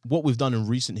what we've done in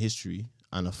recent history,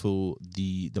 and I feel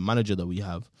the manager that we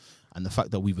have, and the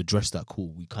fact that we've addressed that,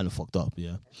 cool, we kind of fucked up,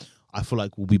 yeah. I feel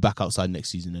like we'll be back outside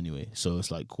next season anyway. So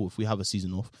it's like, cool, if we have a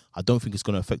season off, I don't think it's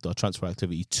going to affect our transfer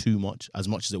activity too much as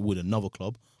it would another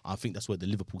club. I think that's where the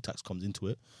Liverpool tax comes into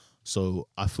it. So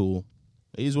I feel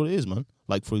it is what it is, man.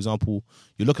 Like, for example,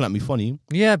 you're looking at me funny.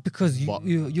 Yeah, because But-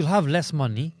 you'll have less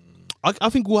money. I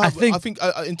think we'll have. I I think-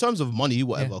 think in terms of money,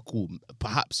 whatever, cool,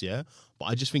 perhaps, yeah. But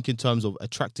I just think in terms of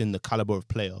attracting the caliber of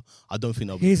player, I don't think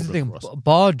that'll be a Here's the problem thing, for us.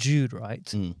 bar Jude, right?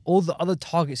 Mm. All the other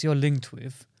targets you're linked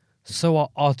with, so are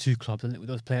our two clubs and with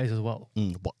those players as well.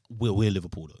 But we're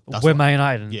Liverpool though. That's We're what- Man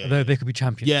United, and Yeah. they could be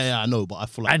champions. Yeah, I know, but I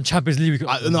feel like And Champions League. we could-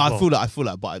 I as well. feel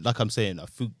that, but like I'm saying, I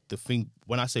feel the thing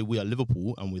when I say we are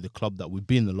Liverpool and we're the club that we've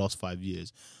been the last 5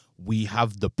 years, we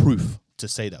have the proof to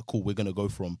say that, cool, we're gonna go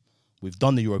from, we've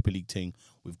done the Europa League thing,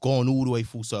 we've gone all the way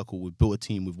full circle, we've built a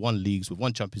team, we've won leagues, we've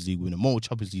won Champions League, we've won more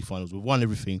Champions League finals, we've won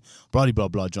everything, blah, blah,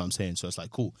 blah, do you know what I'm saying? So it's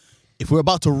like, cool. If we're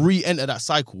about to re-enter that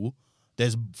cycle,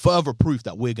 there's further proof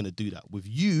that we're going to do that. With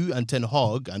you and Ten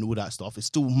Hag and all that stuff, it's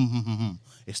still,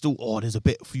 it's still, there's a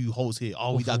few holes here.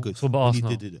 Are we that good? So about We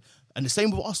Arsenal. did. And the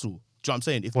same with Arsenal. Do you know what I'm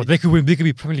saying? If Well, they could win. They could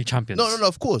be Premier League champions. no,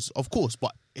 of course,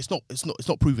 but it's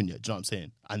not proven yet. Do you know what I'm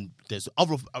saying? And there's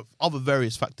other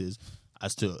various factors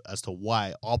as to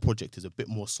why our project is a bit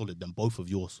more solid than both of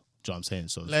yours. Do you know what I'm saying?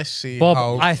 So Let's see. Bob,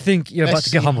 how, I think you're about let's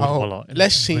to get see humbled how- a lot.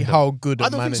 Let's see how good a I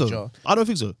don't think manager. so. I don't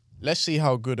think so. Let's see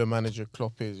how good a manager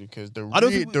Klopp is, because the I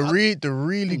don't think- the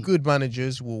really good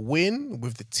managers will win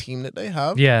with the team that they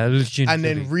have, Yeah, literally. and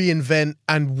then reinvent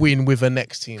and win with the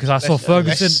next team. Because I saw Let's-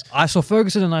 Ferguson, let's-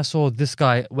 and I saw this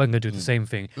guy Wenger do the same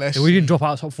thing. Let's we didn't see. drop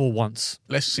out top 4 once.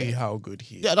 Let's see how good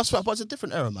he is. Yeah, that's fair, but it's a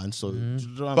different era, man. So, do you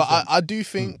know what I'm But saying? I do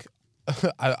think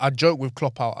I joke with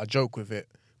Klopp out. I joke with it,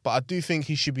 but I do think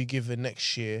he should be given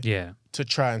next year Yeah, to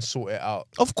try and sort it out.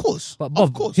 of course, but of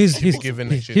Bob, course, here's of course. given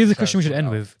next year here's to the try question we and should sort end it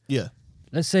out. with. Yeah,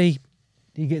 Let's say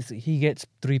he gets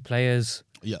 3 players,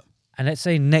 yeah. and let's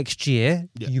say next year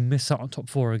Yeah. you miss out on top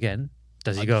 4 again.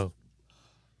 Does he go?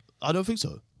 I don't think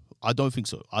so. I don't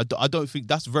think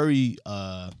that's very.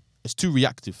 It's too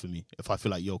reactive for me. If I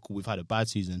feel like, yo, cool, we've had a bad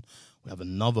season, we have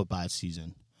another bad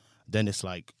season, then it's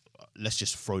like, let's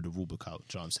just throw the rule book out.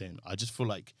 Do you know what I'm saying? I just feel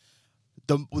like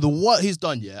the what he's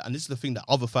done, yeah, and this is the thing that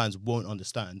other fans won't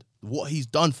understand. What he's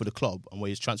done for the club and where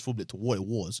he's transformed it to what it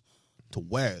was, to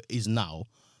where it is now.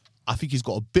 I think he's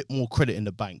got a bit more credit in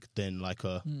the bank than like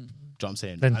a. Do you know what I'm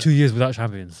saying? Then And 2 years without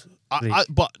champions.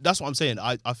 but that's what I'm saying.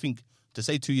 I think to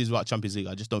say 2 years without Champions League,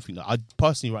 I just don't think that. I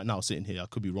personally, right now, sitting here, I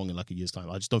could be wrong in like a year's time.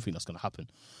 I just don't think that's going to happen.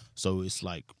 So it's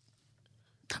like,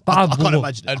 But I can't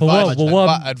imagine it.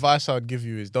 Advice I would give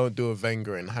you is don't do a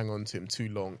Wenger and hang on to him too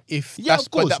long. If Yeah, that's,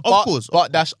 of course, but, of course.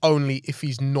 but that's only if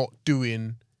he's not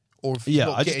doing, or if he's Yeah,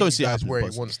 not I just getting don't you see it guys happening, where he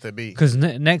personally. wants to be. Because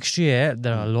next year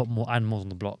there are a lot more animals on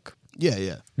the block.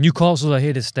 yeah. Newcastle are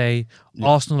here to stay.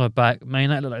 Arsenal are back. Man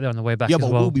United look like they're on the way back Yeah, as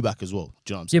but well. we'll be back as well.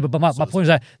 Do you know what I'm Yeah, saying? but my point is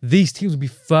that these teams will be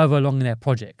further along in their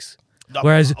projects.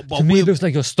 Whereas but to me, it we're- looks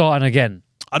like you're starting again.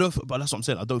 But that's what I'm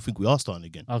saying. I don't think we are starting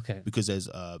again. Okay. Because there's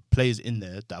players in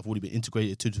there that have already been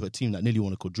integrated to a team that nearly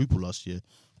won a quadruple last year.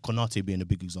 Konate being a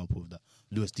big example of that.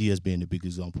 Luis Diaz being a big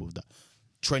example of that.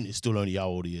 Trent is still only how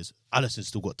old he is. Alisson's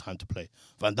still got time to play.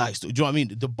 Van Dijk still. Do you know what I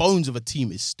mean? The bones of a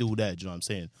team is still there. Do you know what I'm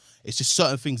saying? It's just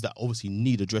certain things that obviously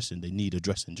need addressing. They need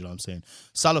addressing. Do you know what I'm saying?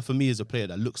 Salah for me is a player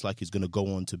that looks like he's going to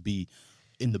go on to be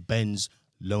in the Benz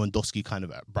Lewandowski kind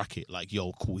of bracket. Like,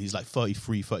 yo, cool. He's like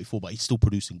 33, 34, but he's still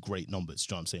producing great numbers.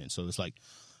 Do you know what I'm saying? So it's like,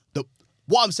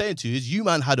 what I'm saying to you is you,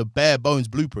 man, had a bare bones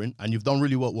blueprint and you've done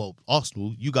really well. Well,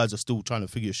 Arsenal, you guys are still trying to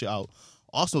figure your shit out.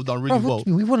 Arsenal have done really well.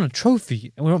 We won a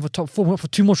trophy and we're on for top 4. We're up for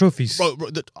 2 more trophies. Bro,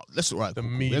 that's all right. The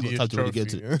We haven't media got time to really get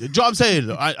trophy, into it. Do you know what I'm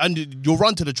saying? And your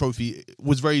run to the trophy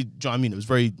was very, do you know what I mean? It was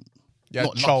very, Yeah,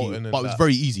 not Charlton lucky, and but it was that.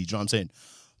 very easy. Do you know what I'm saying?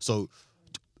 So,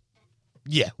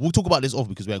 yeah, we'll talk about this off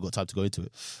because we haven't got time to go into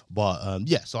it. But,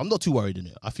 yeah, so I'm not too worried in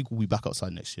it. I think we'll be back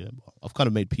outside next year. But I've kind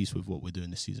of made peace with what we're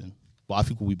doing this season. But I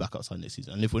think we'll be back outside next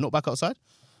season. And if we're not back outside,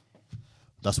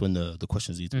 that's when the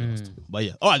questions need to be asked. But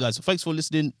yeah. All right, guys. Thanks for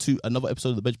listening to another episode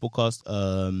of the Bench Podcast.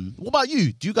 What about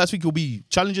you? Do you guys think you'll be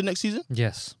challenging next season?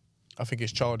 Yes. I think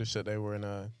it's childish that they were in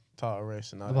a title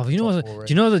race and now Well, they're you know top what? four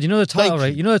Do you know the title Thank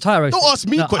race? you. You know the title race. Don't ask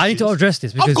me No, I need to questions. address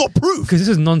this because I've got proof. Because this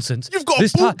is nonsense. You've got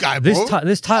this a book guy, bro.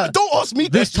 This title. Don't ask me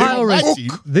This questions. title My race. team.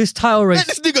 This title race. Let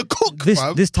this nigga cook,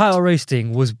 bruv. This title race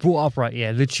thing was brought up right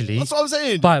here, literally That's what I'm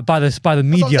saying. by the That's what I'm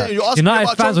media. saying. You're asking me United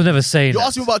about fans were never saying You're that.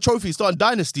 asking me about trophies, starting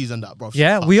dynasties and that, bro.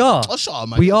 Yeah, Shut we up. are. Oh, shut up,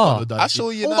 man. We You're are. starting a I dynasty. saw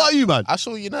What United. about you, man? I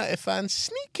saw United fans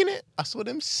sneaking it. I saw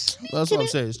them sneaking That's what I'm it.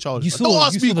 saying. It's childish. You Don't saw,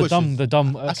 ask you me saw questions. the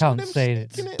dumb I saw account them saying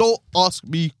it. sneaking it. Don't ask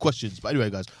me questions. But anyway,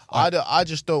 guys. I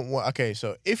just don't want. Okay,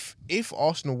 so if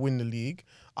Arsenal win the league,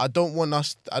 I don't want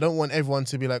everyone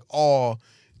to be like, oh,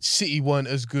 City weren't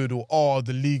as good, or oh,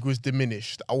 the league was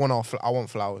diminished. I want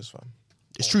flowers, fam.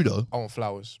 It's true, though. I want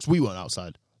flowers. We weren't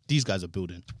outside. These guys are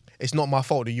building. It's not my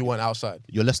fault that you weren't outside.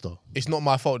 You're Leicester. It's not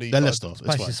my fault that you. They're got- Leicester. It's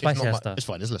fine. Spicy not my- stuff. It's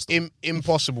fine. It's Leicester.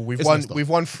 Impossible. It's Leicester. We've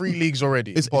won 3 leagues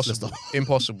already. It's Impossible. Leicester.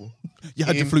 Impossible. You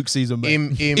had your fluke season,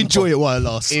 man. Im- Enjoy it while it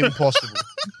lasts. Impossible.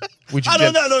 Would you I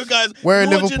don't get- know, guys. We're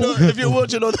You're Liverpool. watching if you're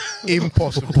watching on...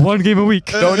 Impossible. 1 game a week.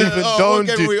 Don't okay, do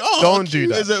cute,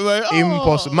 that. is it, mate? Oh.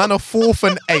 Impossible. Man are 4th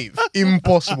and 8th.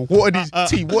 Impossible. What are these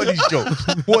T? What are these jokes?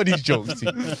 What are these jokes, T?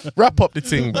 Wrap up the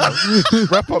thing, bro.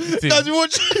 Wrap up the Guys, thing. you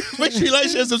watch. Make sure you like,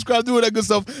 share, subscribe, do all that good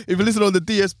stuff. If you listen on the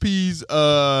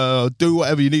DSPs, do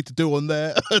whatever you need to do on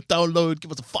there. Download,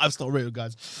 give us a 5-star rating,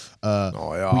 guys.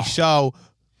 Yeah. We shall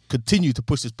continue to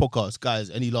push this podcast, guys.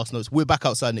 Any last notes? We're back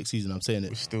outside next season. I'm saying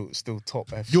it. Still top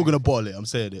FC. You're gonna bottle it. I'm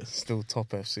saying it. Still top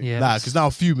FC. Yeah. Nah, because now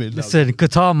I'm fuming. Listen,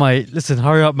 Qatar, mate. Listen,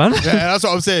 hurry up, man. Yeah, that's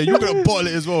what I'm saying. You're gonna bottle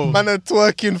it as well. Man are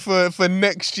twerking for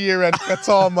next year and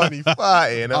Qatar money.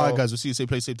 Fighting. All right, guys. We'll see you same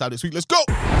place, same time next week. Let's go.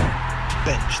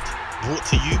 Benched. Brought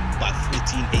to you by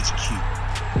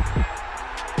 14HQ.